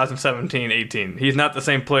 2017-18. He's not the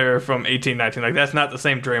same player from 18-19. That's not the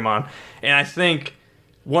same Draymond. And I think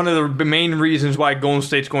one of the main reasons why Golden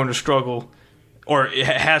State's going to struggle, or it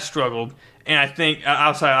has struggled, and I think,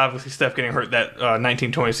 outside obviously Steph getting hurt that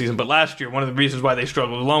 19-20 season, but last year, one of the reasons why they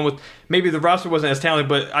struggled, along with maybe the roster wasn't as talented,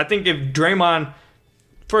 but I think if Draymond,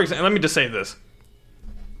 for example, let me just say this.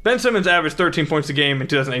 Ben Simmons averaged 13 points a game in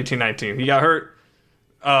 2018-19. He got hurt,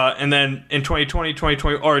 and then in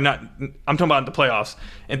 2020, or not, I'm talking about in the playoffs.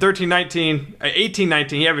 In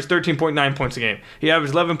 18-19, he averaged 13.9 points a game. He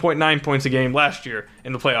averaged 11.9 points a game last year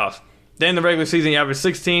in the playoffs. Then in the regular season, he averaged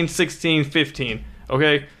 16, 16, 15,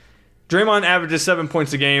 okay? Draymond averages 7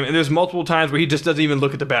 points a game, and there's multiple times where he just doesn't even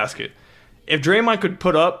look at the basket. If Draymond could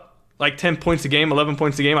put up 10 points a game, 11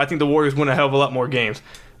 points a game, I think the Warriors win a hell of a lot more games.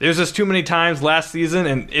 There's just too many times last season,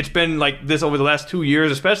 and it's been like this over the last 2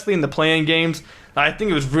 years, especially in the play-in games. I think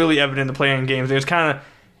it was really evident in the play-in games. It was kind of...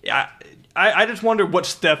 I just wonder what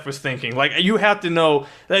Steph was thinking. You have to know...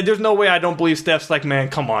 There's no way I don't believe Steph's man,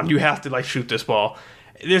 come on, you have to, shoot this ball.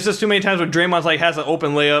 There's just too many times where Draymond's, has an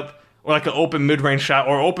open layup, or an open mid-range shot,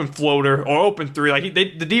 or open floater, or open three.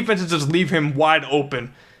 The defenses just leave him wide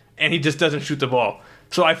open, and he just doesn't shoot the ball.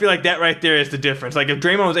 So I feel like that right there is the difference. Like if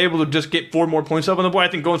Draymond was able to just get 4 more points up on the board,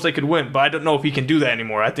 I think Golden State could win. But I don't know if he can do that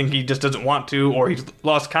anymore. I think he just doesn't want to, or he's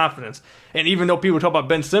lost confidence. And even though people talk about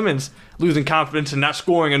Ben Simmons losing confidence and not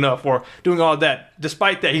scoring enough or doing all that,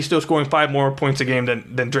 despite that, he's still scoring 5 more points a game than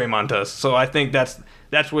Draymond does. So I think that's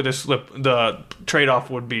where the trade-off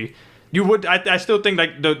would be. I still think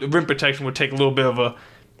like the rim protection would take a little bit of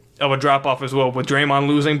a drop off as well with Draymond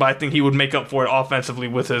losing, but I think he would make up for it offensively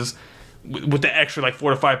with the extra like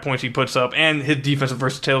 4 to 5 points he puts up and his defensive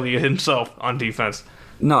versatility himself on defense.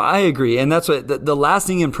 No, I agree, and that's what the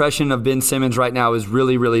lasting impression of Ben Simmons right now is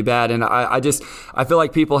really, really bad, and I feel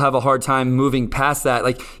like people have a hard time moving past that.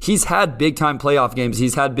 Like, he's had big-time playoff games,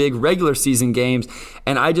 he's had big regular season games,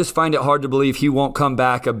 and I just find it hard to believe he won't come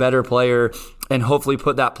back a better player and hopefully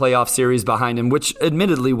put that playoff series behind him, which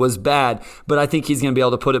admittedly was bad, but I think he's going to be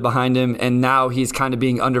able to put it behind him, and now he's kind of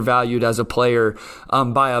being undervalued as a player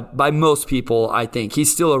by most people, I think. He's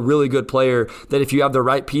still a really good player that if you have the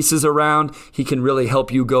right pieces around, he can really help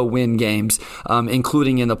you go win games,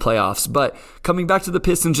 including in the playoffs. But coming back to the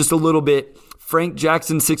Pistons just a little bit, Frank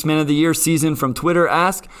Jackson, 6 Man of the Year season from Twitter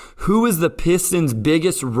asked, who is the Pistons'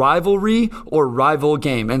 biggest rivalry or rival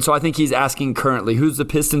game? And so I think he's asking currently, who's the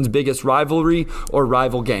Pistons' biggest rivalry or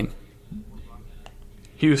rival game?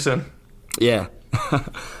 Houston. Yeah,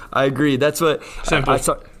 I agree. That's what simple.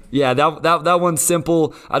 Yeah, that one's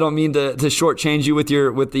simple. I don't mean to shortchange you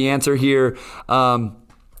with the answer here.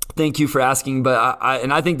 Thank you for asking, but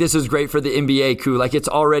I think this is great for the NBA, Koo. Like, it's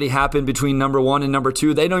already happened between number 1 and number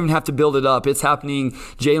 2. They don't even have to build it up. It's happening.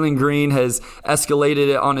 Jalen Green has escalated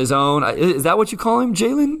it on his own. Is that what you call him?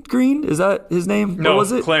 Jalen Green? Is that his name? No, what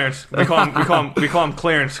was it? Clarence. We call him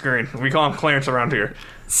Clarence Green. We call him Clarence around here.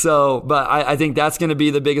 So, but I think that's going to be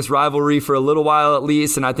the biggest rivalry for a little while at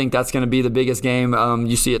least, and I think that's going to be the biggest game.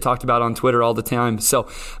 You see it talked about on Twitter all the time. So,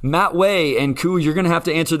 Matt Way and Koo, you're going to have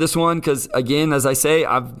to answer this one because, again, as I say,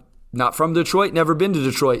 I've not from Detroit, never been to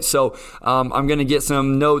Detroit. So I'm going to get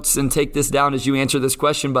some notes and take this down as you answer this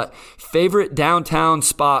question. But favorite downtown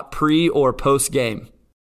spot pre or post game?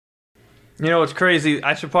 You know, it's crazy.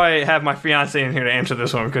 I should probably have my fiance in here to answer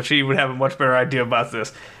this one because she would have a much better idea about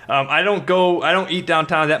this. I don't eat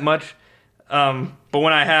downtown that much. But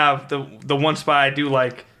when I have, the one spot I do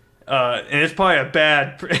like, and it's probably a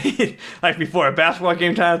bad, like before a basketball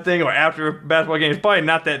game kind of thing or after a basketball game, it's probably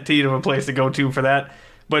not that teed of a place to go to for that.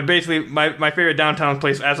 But basically, my favorite downtown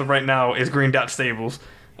place as of right now is Green Dot Stables.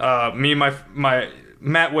 Me and my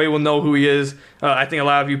Matt Way will know who he is. I think a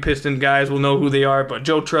lot of you Piston guys will know who they are. But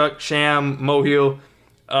Joe Truck, Sham, Mohil,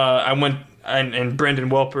 and Brendan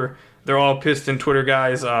Welper, they're all Piston Twitter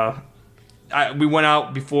guys. We went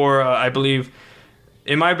out before, I believe,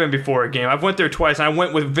 it might have been before a game. I've went there twice, and I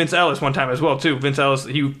went with Vince Ellis one time as well, too. Vince Ellis,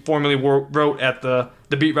 he formerly wrote at the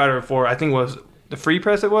beat writer for, I think it was the Free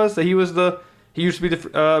Press it was, that he used to be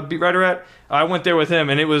the beat writer at. I went there with him,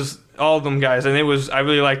 and it was all of them guys, and I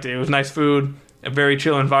really liked it. It was nice food, a very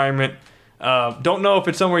chill environment. Don't know if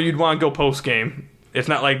it's somewhere you'd want to go post-game. It's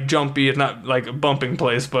not like jumpy, it's not like a bumping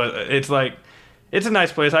place, but it's a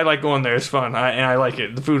nice place. I like going there. It's fun, and I like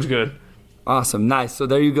it. The food's good. Awesome, nice. So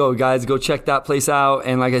there you go, guys. Go check that place out.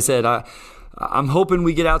 And like I said, I'm hoping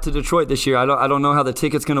we get out to Detroit this year. I don't know how the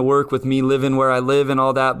ticket's going to work with me living where I live and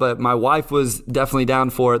all that, but my wife was definitely down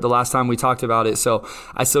for it the last time we talked about it. So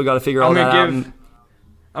I still got to figure all that out.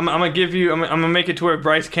 I'm gonna make it to where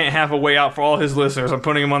Bryce can't have a way out for all his listeners. I'm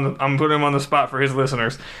putting him on the spot for his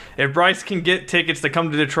listeners. If Bryce can get tickets to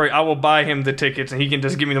come to Detroit, I will buy him the tickets, and he can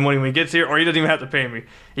just give me the money when he gets here, or he doesn't even have to pay me.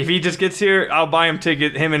 If he just gets here, I'll buy him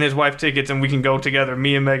him and his wife tickets, and we can go together.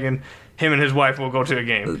 Me and Megan, him and his wife will go to a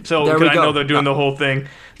game. So I know they're doing the whole thing,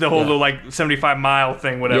 the whole little like 75-mile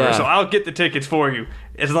thing, whatever. Yeah. So I'll get the tickets for you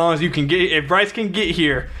as long as you can get. If Bryce can get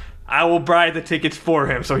here, I will buy the tickets for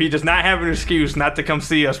him, so he does not have an excuse not to come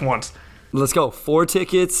see us once. Let's go. 4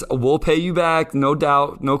 tickets. We'll pay you back, no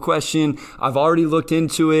doubt, no question. I've already looked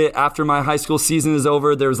into it. After my high school season is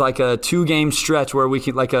over, there's like a 2-game stretch where we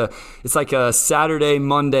can it's like a Saturday,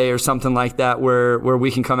 Monday, or something like that, where we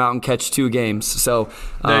can come out and catch 2 games. So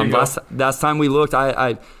last time we looked,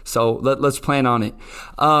 so let's plan on it.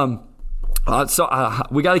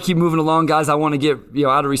 We got to keep moving along, guys. I want to get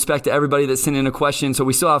out of respect to everybody that sent in a question. So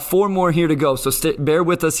we still have 4 more here to go. So bear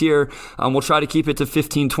with us here. We'll try to keep it to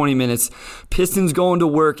 15-20 minutes. Pistons going to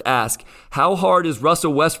work ask, how hard is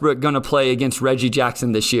Russell Westbrook going to play against Reggie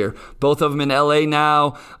Jackson this year? Both of them in LA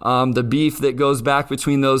now. The beef that goes back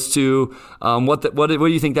between those two. What do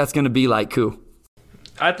you think that's going to be like, Koo?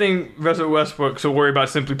 I think Russell Westbrook should worry about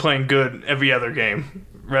simply playing good every other game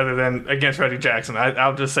rather than against Reggie Jackson.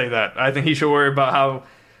 I'll just say that. I think he should worry about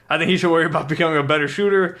I think he should worry about becoming a better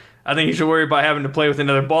shooter. I think he should worry about having to play with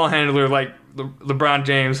another ball handler like LeBron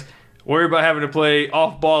James. Worry about having to play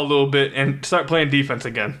off ball a little bit and start playing defense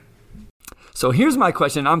again. So here's my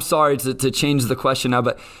question. I'm sorry to change the question now,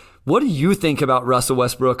 but what do you think about Russell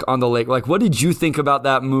Westbrook on the Lakers? Like, what did you think about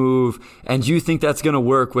that move? And do you think that's going to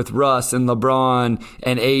work with Russ and LeBron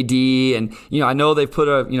and AD? And, I know they've put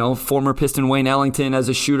a, former Piston Wayne Ellington as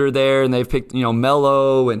a shooter there, and they've picked,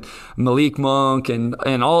 Melo and Malik Monk and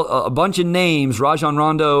all a bunch of names, Rajon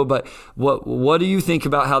Rondo. But what do you think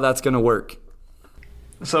about how that's going to work?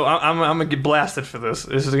 So I'm going to get blasted for this.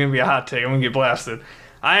 This is going to be a hot take. I'm going to get blasted.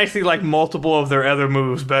 I actually like multiple of their other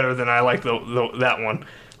moves better than I like that one.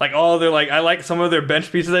 Like I like some of their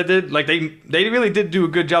bench pieces they did. Like they really did do a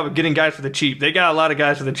good job of getting guys for the cheap. They got a lot of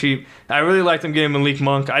guys for the cheap. I really liked them getting Malik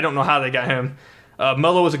Monk. I don't know how they got him.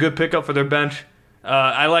 Melo was a good pickup for their bench.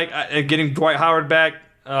 I like getting Dwight Howard back.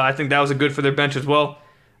 I think that was a good for their bench as well.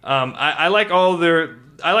 I like all their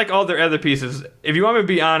other pieces. If you want me to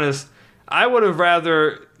be honest, I would have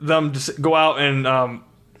rather them just go out and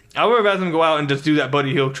just do that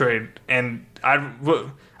Buddy Hield trade. And I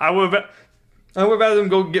would rather them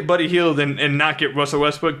go get Buddy Hield and not get Russell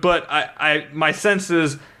Westbrook. But my sense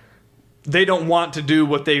is they don't want to do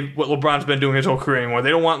what LeBron's been doing his whole career anymore.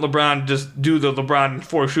 They don't want LeBron to just do the LeBron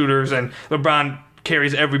 4 shooters and LeBron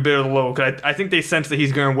carries every bit of the load. Cause I think they sense that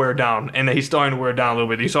he's going to wear down and that he's starting to wear down a little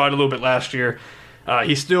bit. You saw it a little bit last year.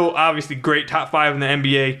 He's still obviously great, top 5 in the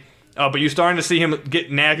NBA. But you're starting to see him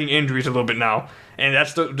get nagging injuries a little bit now. And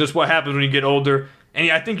that's just what happens when you get older.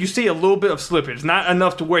 And I think you see a little bit of slippage. Not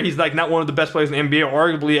enough to where he's like not one of the best players in the NBA, or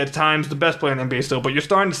arguably at times the best player in the NBA still. But you're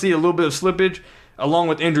starting to see a little bit of slippage along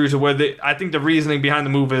with injuries. I think the reasoning behind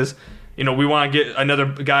the move is, we want to get another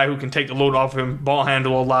guy who can take the load off of him, ball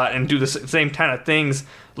handle a lot, and do the same kind of things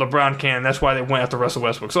LeBron can. That's why they went after Russell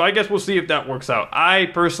Westbrook. So I guess we'll see if that works out. I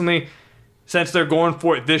personally, since they're going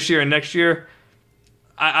for it this year and next year,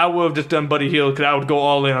 I would have just done Buddy Hield because I would go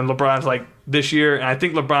all in on LeBron's like this year, and I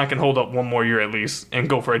think LeBron can hold up one more year at least and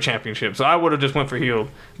go for a championship. So I would have just went for Hield,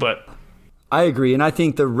 but I agree, and I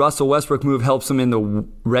think the Russell Westbrook move helps him in the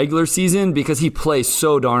regular season because he plays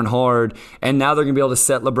so darn hard, and now they're going to be able to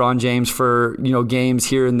set LeBron James for games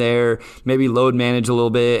here and there, maybe load manage a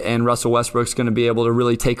little bit, and Russell Westbrook's going to be able to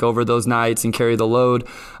really take over those nights and carry the load.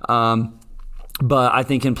 But I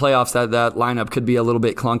think in playoffs that lineup could be a little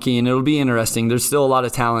bit clunky, and it'll be interesting. There's still a lot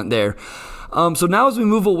of talent there. So now as we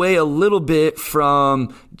move away a little bit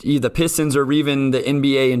from the Pistons or even the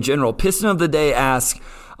NBA in general, Piston of the Day asks,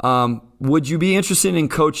 would you be interested in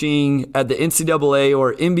coaching at the NCAA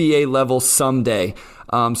or NBA level someday?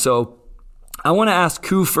 So I want to ask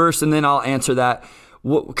Koo first, and then I'll answer that.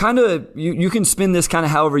 What kind of you can spin this kind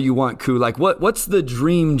of however you want, Koo. Like what's the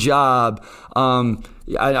dream job?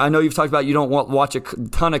 I know you've talked about you don't watch a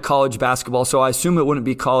ton of college basketball, so I assume it wouldn't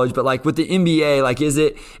be college. But like with the NBA, like is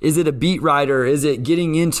it a beat writer? Is it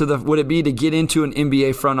getting into would it be to get into an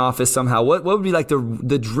NBA front office somehow? What would be like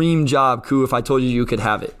the dream job, Koo, if I told you could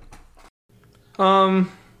have it?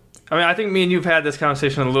 I think me and you've had this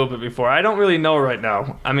conversation a little bit before. I don't really know right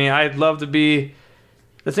now. I'd love to be.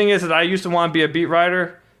 The thing is that I used to want to be a beat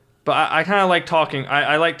writer, but I kind of like talking.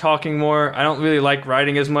 I like talking more. I don't really like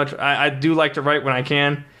writing as much. I do like to write when I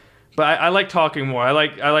can, but I like talking more. I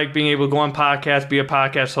like being able to go on podcasts, be a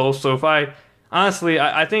podcast host. So if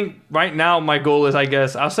I think right now my goal is, I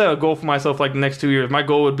guess, I'll set a goal for myself like the next 2 years. My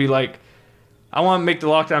goal would be like, I want to make the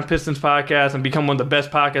Lockdown Pistons podcast and become one of the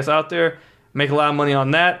best podcasts out there, make a lot of money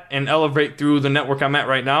on that, and elevate through the network I'm at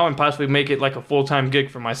right now and possibly make it like a full-time gig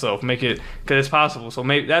for myself. Make it, because it's possible. So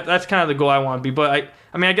maybe that's kind of the goal I want to be. But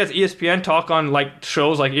I guess ESPN, talk on like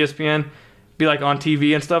shows like ESPN, be like on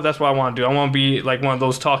TV and stuff. That's what I want to do. I want to be like one of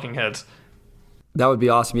those talking heads. That would be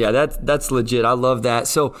awesome. Yeah, that's legit. I love that.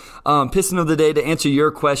 So, Piston of the Day, to answer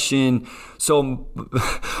your question, so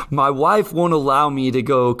my wife won't allow me to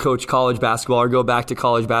go coach college basketball or go back to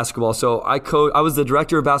college basketball. So I was the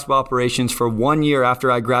director of basketball operations for 1 year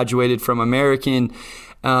after I graduated from American,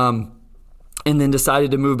 and then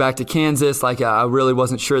decided to move back to Kansas. Like I really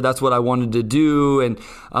wasn't sure that's what I wanted to do, and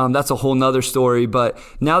that's a whole nother story. But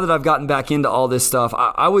now that I've gotten back into all this stuff,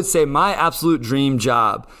 I would say my absolute dream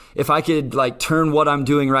job, if I could like turn what I'm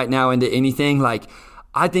doing right now into anything, like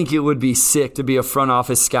I think it would be sick to be a front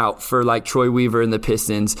office scout for like Troy Weaver and the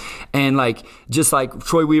Pistons. And like, just like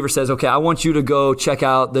Troy Weaver says, okay, I want you to go check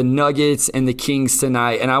out the Nuggets and the Kings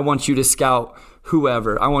tonight, and I want you to scout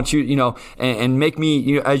whoever. I want you, and make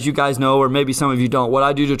me, as you guys know, or maybe some of you don't, what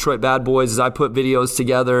I do to Detroit Bad Boys is I put videos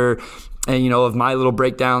together, and of my little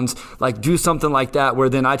breakdowns, like do something like that where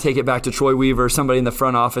then I take it back to Troy Weaver, somebody in the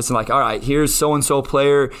front office, and like, all right, here's so-and-so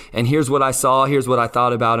player, and here's what I saw, here's what I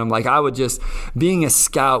thought about him. Like, I would just, being a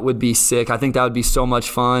scout would be sick. I think that would be so much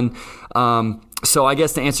fun. So I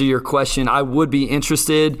guess to answer your question, I would be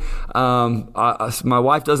interested. My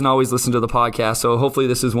wife doesn't always listen to the podcast, so hopefully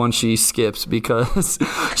this is one she skips because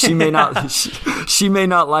she may not she may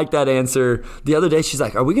not like that answer. The other day she's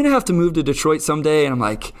like, "Are we gonna have to move to Detroit someday?" And I'm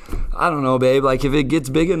like, "I don't know, babe. Like if it gets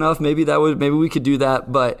big enough, maybe we could do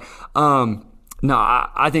that." But no,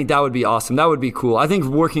 I think that would be awesome. That would be cool. I think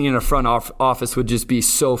working in a front office would just be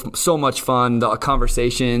so much fun. The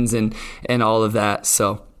conversations and all of that.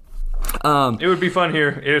 So. It would be fun here.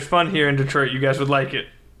 It was fun here in Detroit. You guys would like it.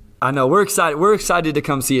 I know. We're excited. We're excited to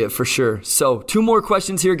come see it for sure. So 2 more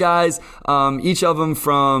questions here, guys. Each of them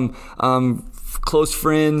from close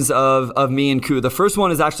friends of me and Koo. The first one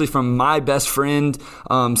is actually from my best friend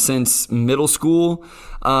since middle school.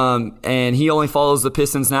 And he only follows the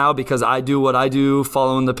Pistons now because I do what I do,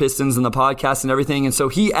 following the Pistons and the podcast and everything. And so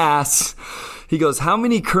he asks, he goes, how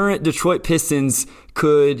many current Detroit Pistons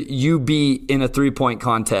could you beat in a 3-point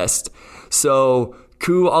contest? So,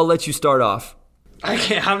 Koo, I'll let you start off.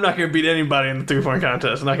 I'm not going to beat anybody in the 3-point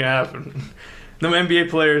contest. It's not going to happen. Them NBA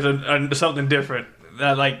players are something different.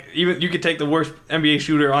 Like, even you could take the worst NBA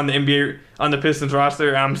shooter on the Pistons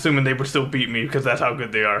roster, I'm assuming they would still beat me because that's how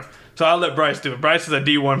good they are. So I'll let Bryce do it. Bryce is a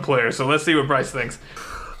D1 player, so let's see what Bryce thinks.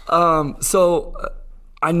 So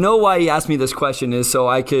I know why he asked me this question is so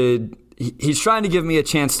I could. He's trying to give me a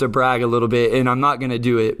chance to brag a little bit, and I'm not going to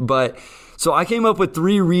do it. But so I came up with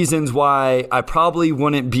 3 reasons why I probably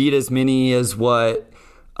wouldn't beat as many as what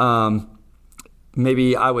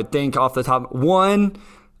maybe I would think off the top. 1,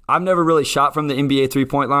 I've never really shot from the NBA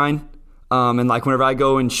 3-point line. And like whenever I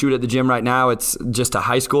go and shoot at the gym right now, it's just a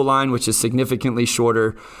high school line, which is significantly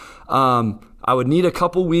shorter. I would need a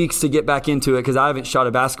couple weeks to get back into it because I haven't shot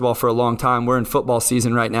a basketball for a long time. We're in football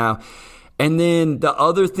season right now. And then the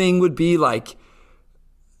other thing would be like,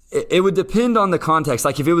 it would depend on the context.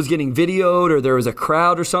 Like if it was getting videoed or there was a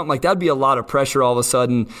crowd or something, like that'd be a lot of pressure all of a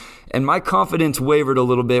sudden. And my confidence wavered a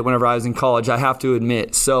little bit whenever I was in college, I have to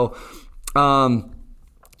admit. So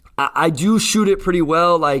I do shoot it pretty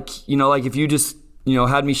well. Like, like if you just,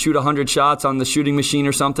 had me shoot 100 shots on the shooting machine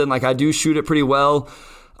or something, like I do shoot it pretty well.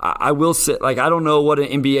 I will say, like, I don't know what an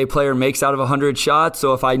NBA player makes out of 100 shots,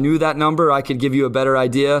 so if I knew that number, I could give you a better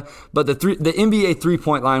idea. But the NBA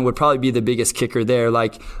 3-point line would probably be the biggest kicker there.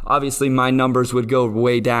 Like, obviously, my numbers would go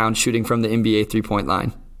way down shooting from the NBA 3-point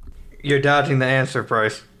line. You're dodging the answer,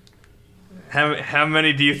 Bryce. How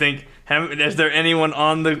many do you think? Is there anyone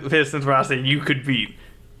on the Pistons roster you could beat?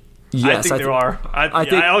 Yes, I think there are.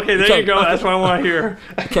 Okay, there okay, you go. That's what I want to hear.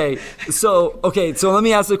 So let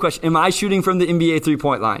me ask the question. Am I shooting from the NBA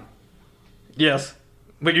 3-point line? Yes,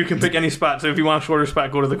 but you can pick any spot. So if you want a shorter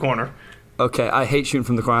spot, go to the corner. Okay, I hate shooting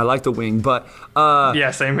from the corner. I like the wing, but... yeah,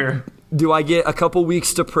 same here. Do I get a couple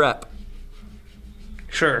weeks to prep?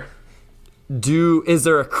 Sure. Is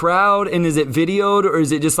there a crowd, and is it videoed, or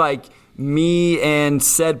is it just like me and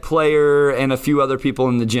said player and a few other people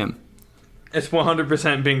in the gym? It's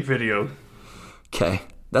 100% being videoed. Okay.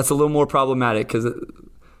 That's a little more problematic because...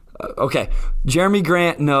 okay. Jeremy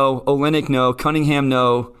Grant, no. Olynyk, no. Cunningham,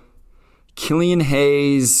 no. Killian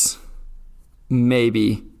Hayes,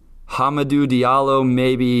 maybe. Hamidou Diallo,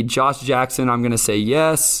 maybe. Josh Jackson, I'm going to say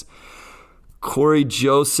yes. Corey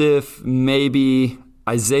Joseph, maybe.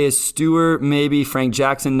 Isaiah Stewart, maybe. Frank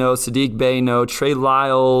Jackson, no. Sadiq Bey, no. Trey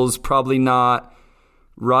Lyles, probably not.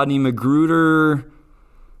 Rodney Magruder...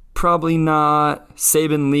 probably not.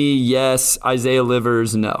 Saban Lee, yes. Isaiah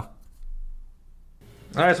Livers, no. All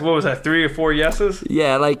right, so what was that, 3 or 4 yeses?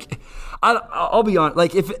 Yeah, like, I'll be honest.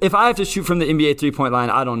 Like, if I have to shoot from the NBA 3-point line,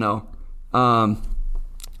 I don't know.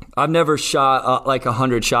 I've never shot like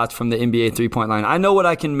 100 shots from the NBA 3-point line. I know what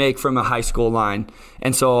I can make from a high school line,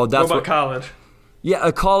 and so that's what about college? Yeah,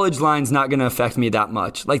 a college line's not going to affect me that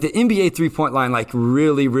much. Like, the NBA 3-point line, like,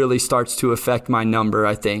 really, really starts to affect my number,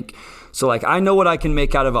 I think. So, like, I know what I can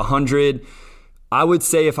make out of 100. I would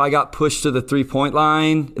say if I got pushed to the 3-point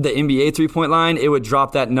line, the NBA 3-point line, it would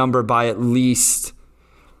drop that number by at least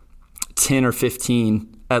 10 or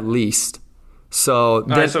 15, at least. So, all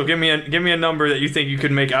right, so give me a number that you think you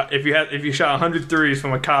could make out if you shot 100 threes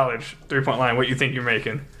from a college 3-point line. What you think you're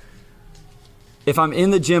making? If I'm in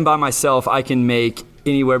the gym by myself, I can make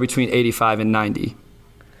anywhere between 85 and 90.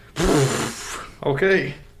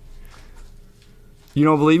 Okay. You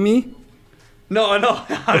don't believe me? No,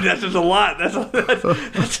 that's just a lot. That's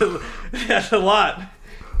a lot.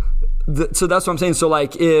 So that's what I'm saying. So,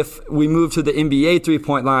 like, if we move to the NBA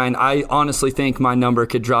three-point line, I honestly think my number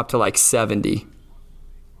could drop to like 70.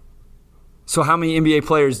 So how many NBA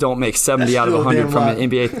players don't make 70 out of 100 from an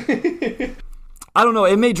NBA? I don't know.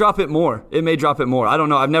 It may drop it more. I don't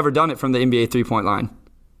know. I've never done it from the NBA three-point line.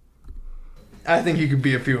 I think you could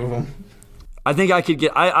be a few of them. I think I could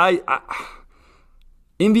get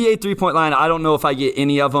NBA three-point line, I don't know if I get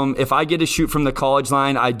any of them. If I get to shoot from the college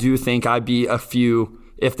line, I do think I'd be a few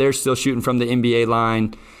if they're still shooting from the NBA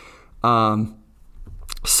line.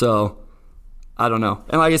 So I don't know.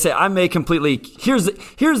 And like I said, I may completely – here's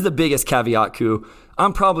the biggest caveat, Koo.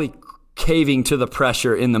 I'm probably caving to the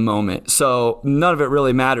pressure in the moment. So none of it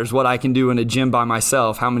really matters what I can do in a gym by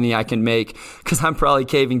myself, how many I can make, because I'm probably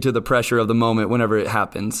caving to the pressure of the moment whenever it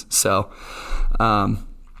happens. So,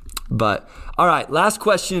 but all right, last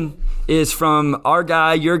question is from our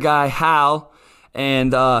guy, your guy, Hal.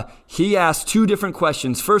 And he asked two different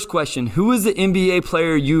questions. First question, who is the NBA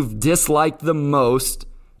player you've disliked the most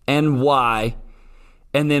and why?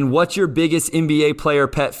 And then what's your biggest NBA player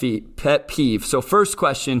pet peeve? So first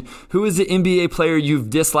question, who is the NBA player you've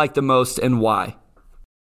disliked the most and why?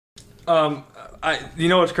 You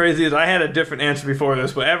know what's crazy is I had a different answer before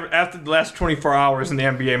this, but after the last 24 hours in the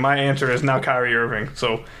NBA, my answer is now Kyrie Irving.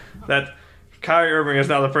 So that Kyrie Irving is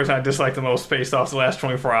now the person I dislike the most based off the last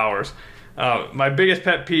 24 hours. My biggest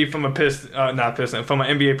pet peeve from from an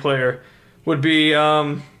NBA player would be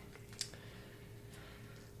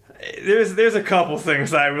there's a couple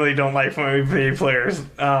things that I really don't like from NBA players.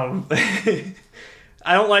 I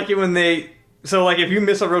don't like it when if you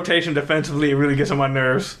miss a rotation defensively, it really gets on my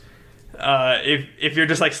nerves. If you're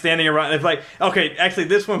just like standing around, actually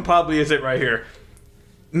this one probably is it right here.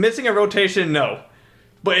 Missing a rotation, no.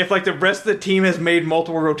 But if like the rest of the team has made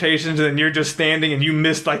multiple rotations and then you're just standing and you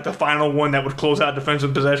missed like the final one that would close out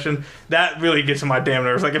defensive possession, that really gets on my damn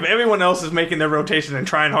nerves. Like if everyone else is making their rotation and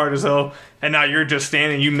trying hard as hell, and now you're just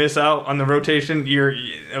standing, you miss out on the rotation,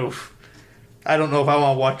 I don't know if I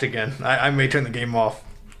want to watch again. I may turn the game off.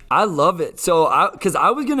 I love it. So, because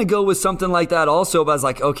I was going to go with something like that also, but I was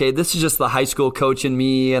like, okay, this is just the high school coach in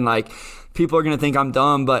me, and like people are going to think I'm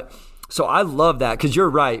dumb, but... So I love that because you're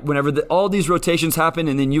right. Whenever all these rotations happen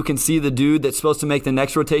and then you can see the dude that's supposed to make the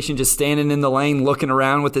next rotation just standing in the lane looking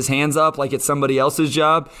around with his hands up like it's somebody else's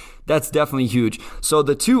job, that's definitely huge. So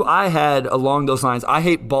the two I had along those lines, I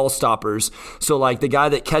hate ball stoppers. So like the guy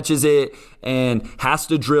that catches it and has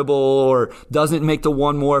to dribble or doesn't make the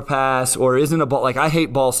one more pass or isn't a ball. Like I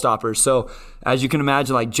hate ball stoppers. So as you can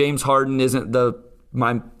imagine, like James Harden isn't the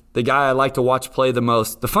guy I like to watch play the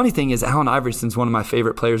most. The funny thing is Allen Iverson's one of my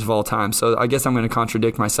favorite players of all time, so I guess I'm going to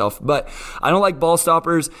contradict myself. But I don't like ball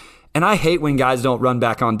stoppers, and I hate when guys don't run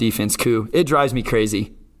back on defense, Koo. It drives me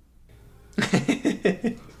crazy.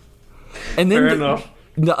 And then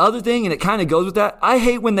the other thing, and it kind of goes with that, I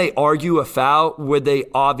hate when they argue a foul where they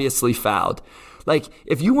obviously fouled. Like,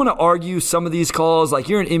 if you want to argue some of these calls, like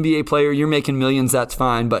you're an NBA player, you're making millions, that's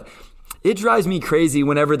fine, but it drives me crazy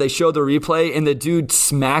whenever they show the replay and the dude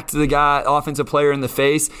smacked the guy, offensive player, in the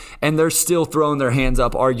face, and they're still throwing their hands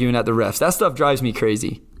up arguing at the refs. That stuff drives me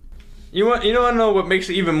crazy. You want to know what makes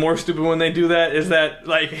it even more stupid when they do that is that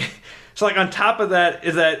on top of that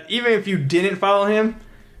is that even if you didn't foul him,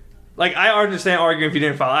 like I understand arguing if you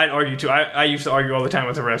didn't foul. I'd argue too. I used to argue all the time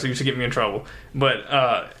with the refs. It used to get me in trouble.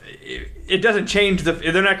 But it doesn't change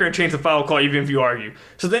they're not going to change the foul call even if you argue.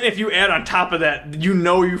 So then if you add on top of that,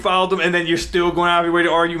 you fouled them, and then you're still going out of your way to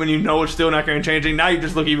argue, and you know it's still not going to change it. Now you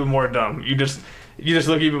just look even more dumb. You just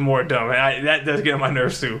look even more dumb. And that does get on my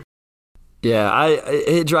nerves too. Yeah,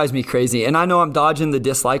 it drives me crazy. And I know I'm dodging the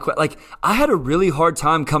dislike. Like, I had a really hard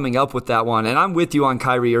time coming up with that one. And I'm with you on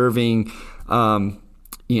Kyrie Irving.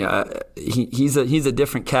 He's a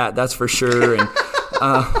different cat, that's for sure. And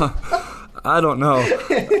I don't know.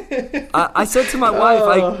 I said to my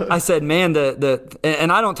wife, I said, man,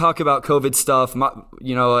 and I don't talk about COVID stuff.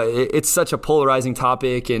 It's such a polarizing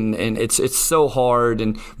topic, and it's so hard.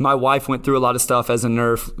 And my wife went through a lot of stuff as a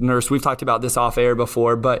nurse. We've talked about this off air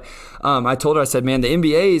before, but I told her, I said, man, the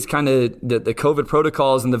NBA is kind of the COVID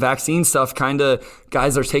protocols and the vaccine stuff. Kind of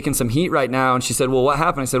guys are taking some heat right now. And she said, well, what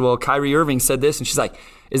happened? I said, well, Kyrie Irving said this, and she's like,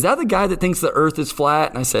 is that the guy that thinks the earth is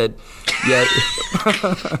flat? And I said, yeah.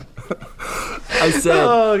 I said,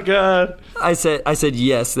 oh God. I said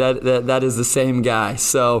yes, that is the same guy.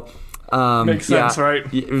 So makes sense, right?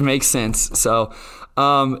 It makes sense. So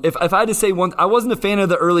if I had to say one, I wasn't a fan of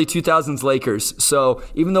the early 2000s Lakers. So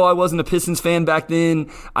even though I wasn't a Pistons fan back then,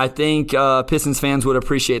 I think Pistons fans would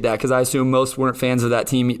appreciate that because I assume most weren't fans of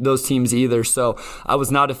those teams either. So I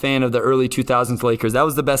was not a fan of the early 2000s Lakers. That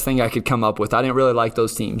was the best thing I could come up with. I didn't really like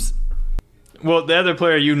those teams. Well, the other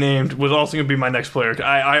player you named was also going to be my next player.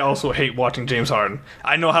 I also hate watching James Harden.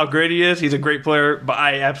 I know how great he is. He's a great player, but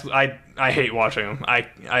I hate watching him.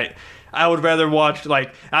 I would rather watch,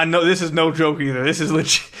 like, I know this is no joke either. This is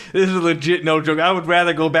legit no joke. I would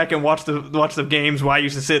rather go back and watch the games where I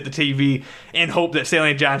used to sit at the TV and hope that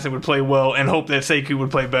Stanley Johnson would play well and hope that Sekou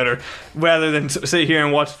would play better, rather than sit here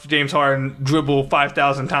and watch James Harden dribble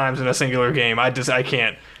 5,000 times in a singular game. I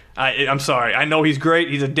can't. I'm sorry. I know he's great.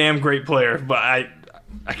 He's a damn great player, but I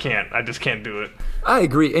can't. I just can't do it. I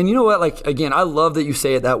agree. And you know what? Like, again, I love that you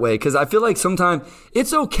say it that way, because I feel like sometimes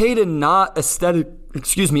it's okay to not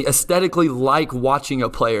aesthetically like watching a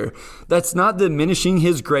player. That's not diminishing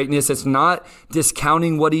his greatness. It's not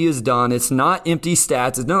discounting what he has done. It's not empty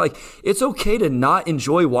stats. It's not like, it's okay to not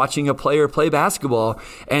enjoy watching a player play basketball.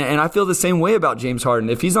 And I feel the same way about James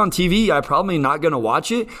Harden. If he's on TV, I'm probably not going to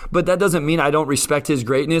watch it, but that doesn't mean I don't respect his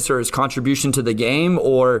greatness or his contribution to the game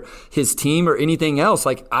or his team or anything else.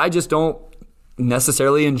 Like, I just don't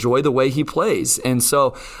necessarily enjoy the way he plays. And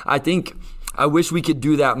so I wish we could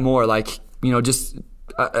do that more. Like, just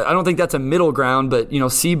I don't think that's a middle ground, but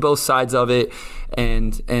see both sides of it.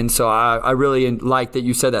 And so I really like that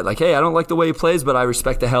you said that. Like, hey, I don't like the way he plays, but I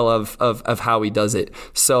respect the hell of how he does it.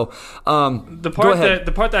 So the part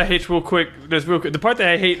that I hate the part that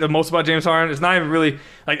I hate the most about James Harden is not even really,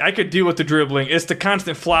 like, I could deal with the dribbling. It's the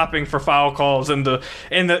constant flopping for foul calls and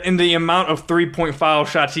the amount of 3-point foul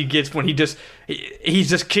shots he gets when he's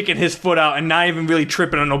just kicking his foot out and not even really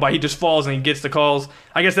tripping on nobody. He just falls and he gets the calls.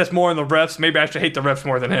 I guess that's more in the refs. Maybe I should hate the refs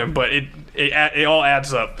more than him, but it all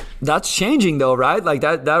adds up. That's changing though, right? Like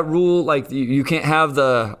that rule, like you can't have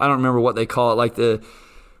I don't remember what they call it,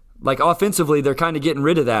 like offensively they're kind of getting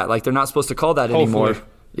rid of that. Like, they're not supposed to call that anymore. Hopefully.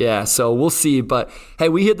 Yeah, so we'll see. But, hey,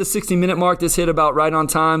 we hit the 60-minute mark. This hit about right on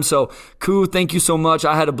time. So, Koo, thank you so much.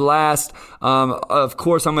 I had a blast. Of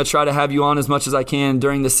course, I'm going to try to have you on as much as I can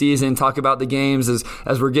during the season, talk about the games as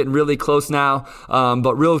we're getting really close now.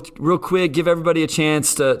 But real quick, give everybody a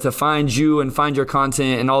chance to find you and find your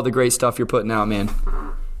content and all the great stuff you're putting out, man.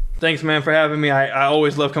 Thanks, man, for having me. I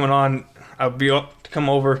always love coming on. I'll be up to come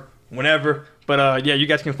over whenever. But, yeah, you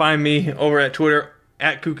guys can find me over at Twitter,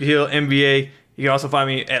 at Khahil NBA. You can also find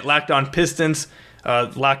me at Locked On Pistons,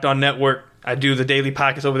 Locked On Network. I do the daily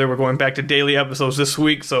podcast over there. We're going back to daily episodes this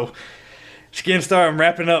week, so it's getting started. I'm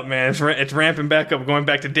wrapping up, man. It's ramping back up. We're going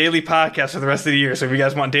back to daily podcasts for the rest of the year. So if you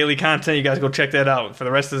guys want daily content, you guys go check that out. For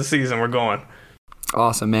the rest of the season, we're going.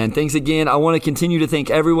 Awesome, man. Thanks again. I want to continue to thank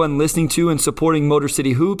everyone listening to and supporting Motor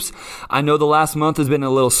City Hoops. I know the last month has been a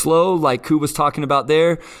little slow, like Koo was talking about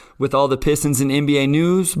there, with all the Pistons and NBA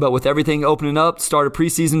news, but with everything opening up, start of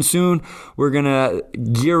preseason soon, we're going to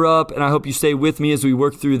gear up, and I hope you stay with me as we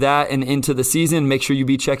work through that and into the season. Make sure you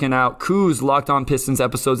be checking out Koo's Locked On Pistons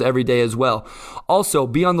episodes every day as well. Also,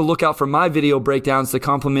 be on the lookout for my video breakdowns to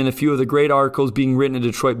complement a few of the great articles being written in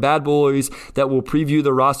Detroit Bad Boys that will preview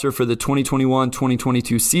the roster for the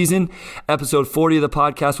 2021-2022 season. Episode 40 of the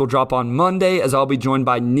podcast will drop on Monday, as I'll be joined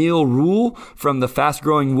by Neil Rule from the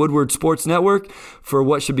fast-growing Woodward Sports Network for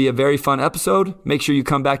what should be a very fun episode. Make sure you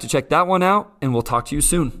come back to check that one out, and we'll talk to you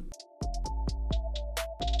soon.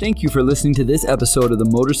 Thank you for listening to this episode of the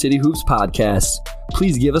Motor City Hoops podcast.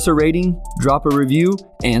 Please give us a rating, drop a review,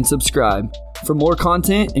 and subscribe. For more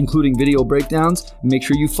content, including video breakdowns, make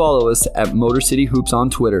sure you follow us at Motor City Hoops on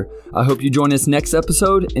Twitter. I hope you join us next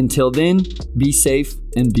episode. Until then, be safe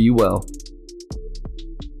and be well.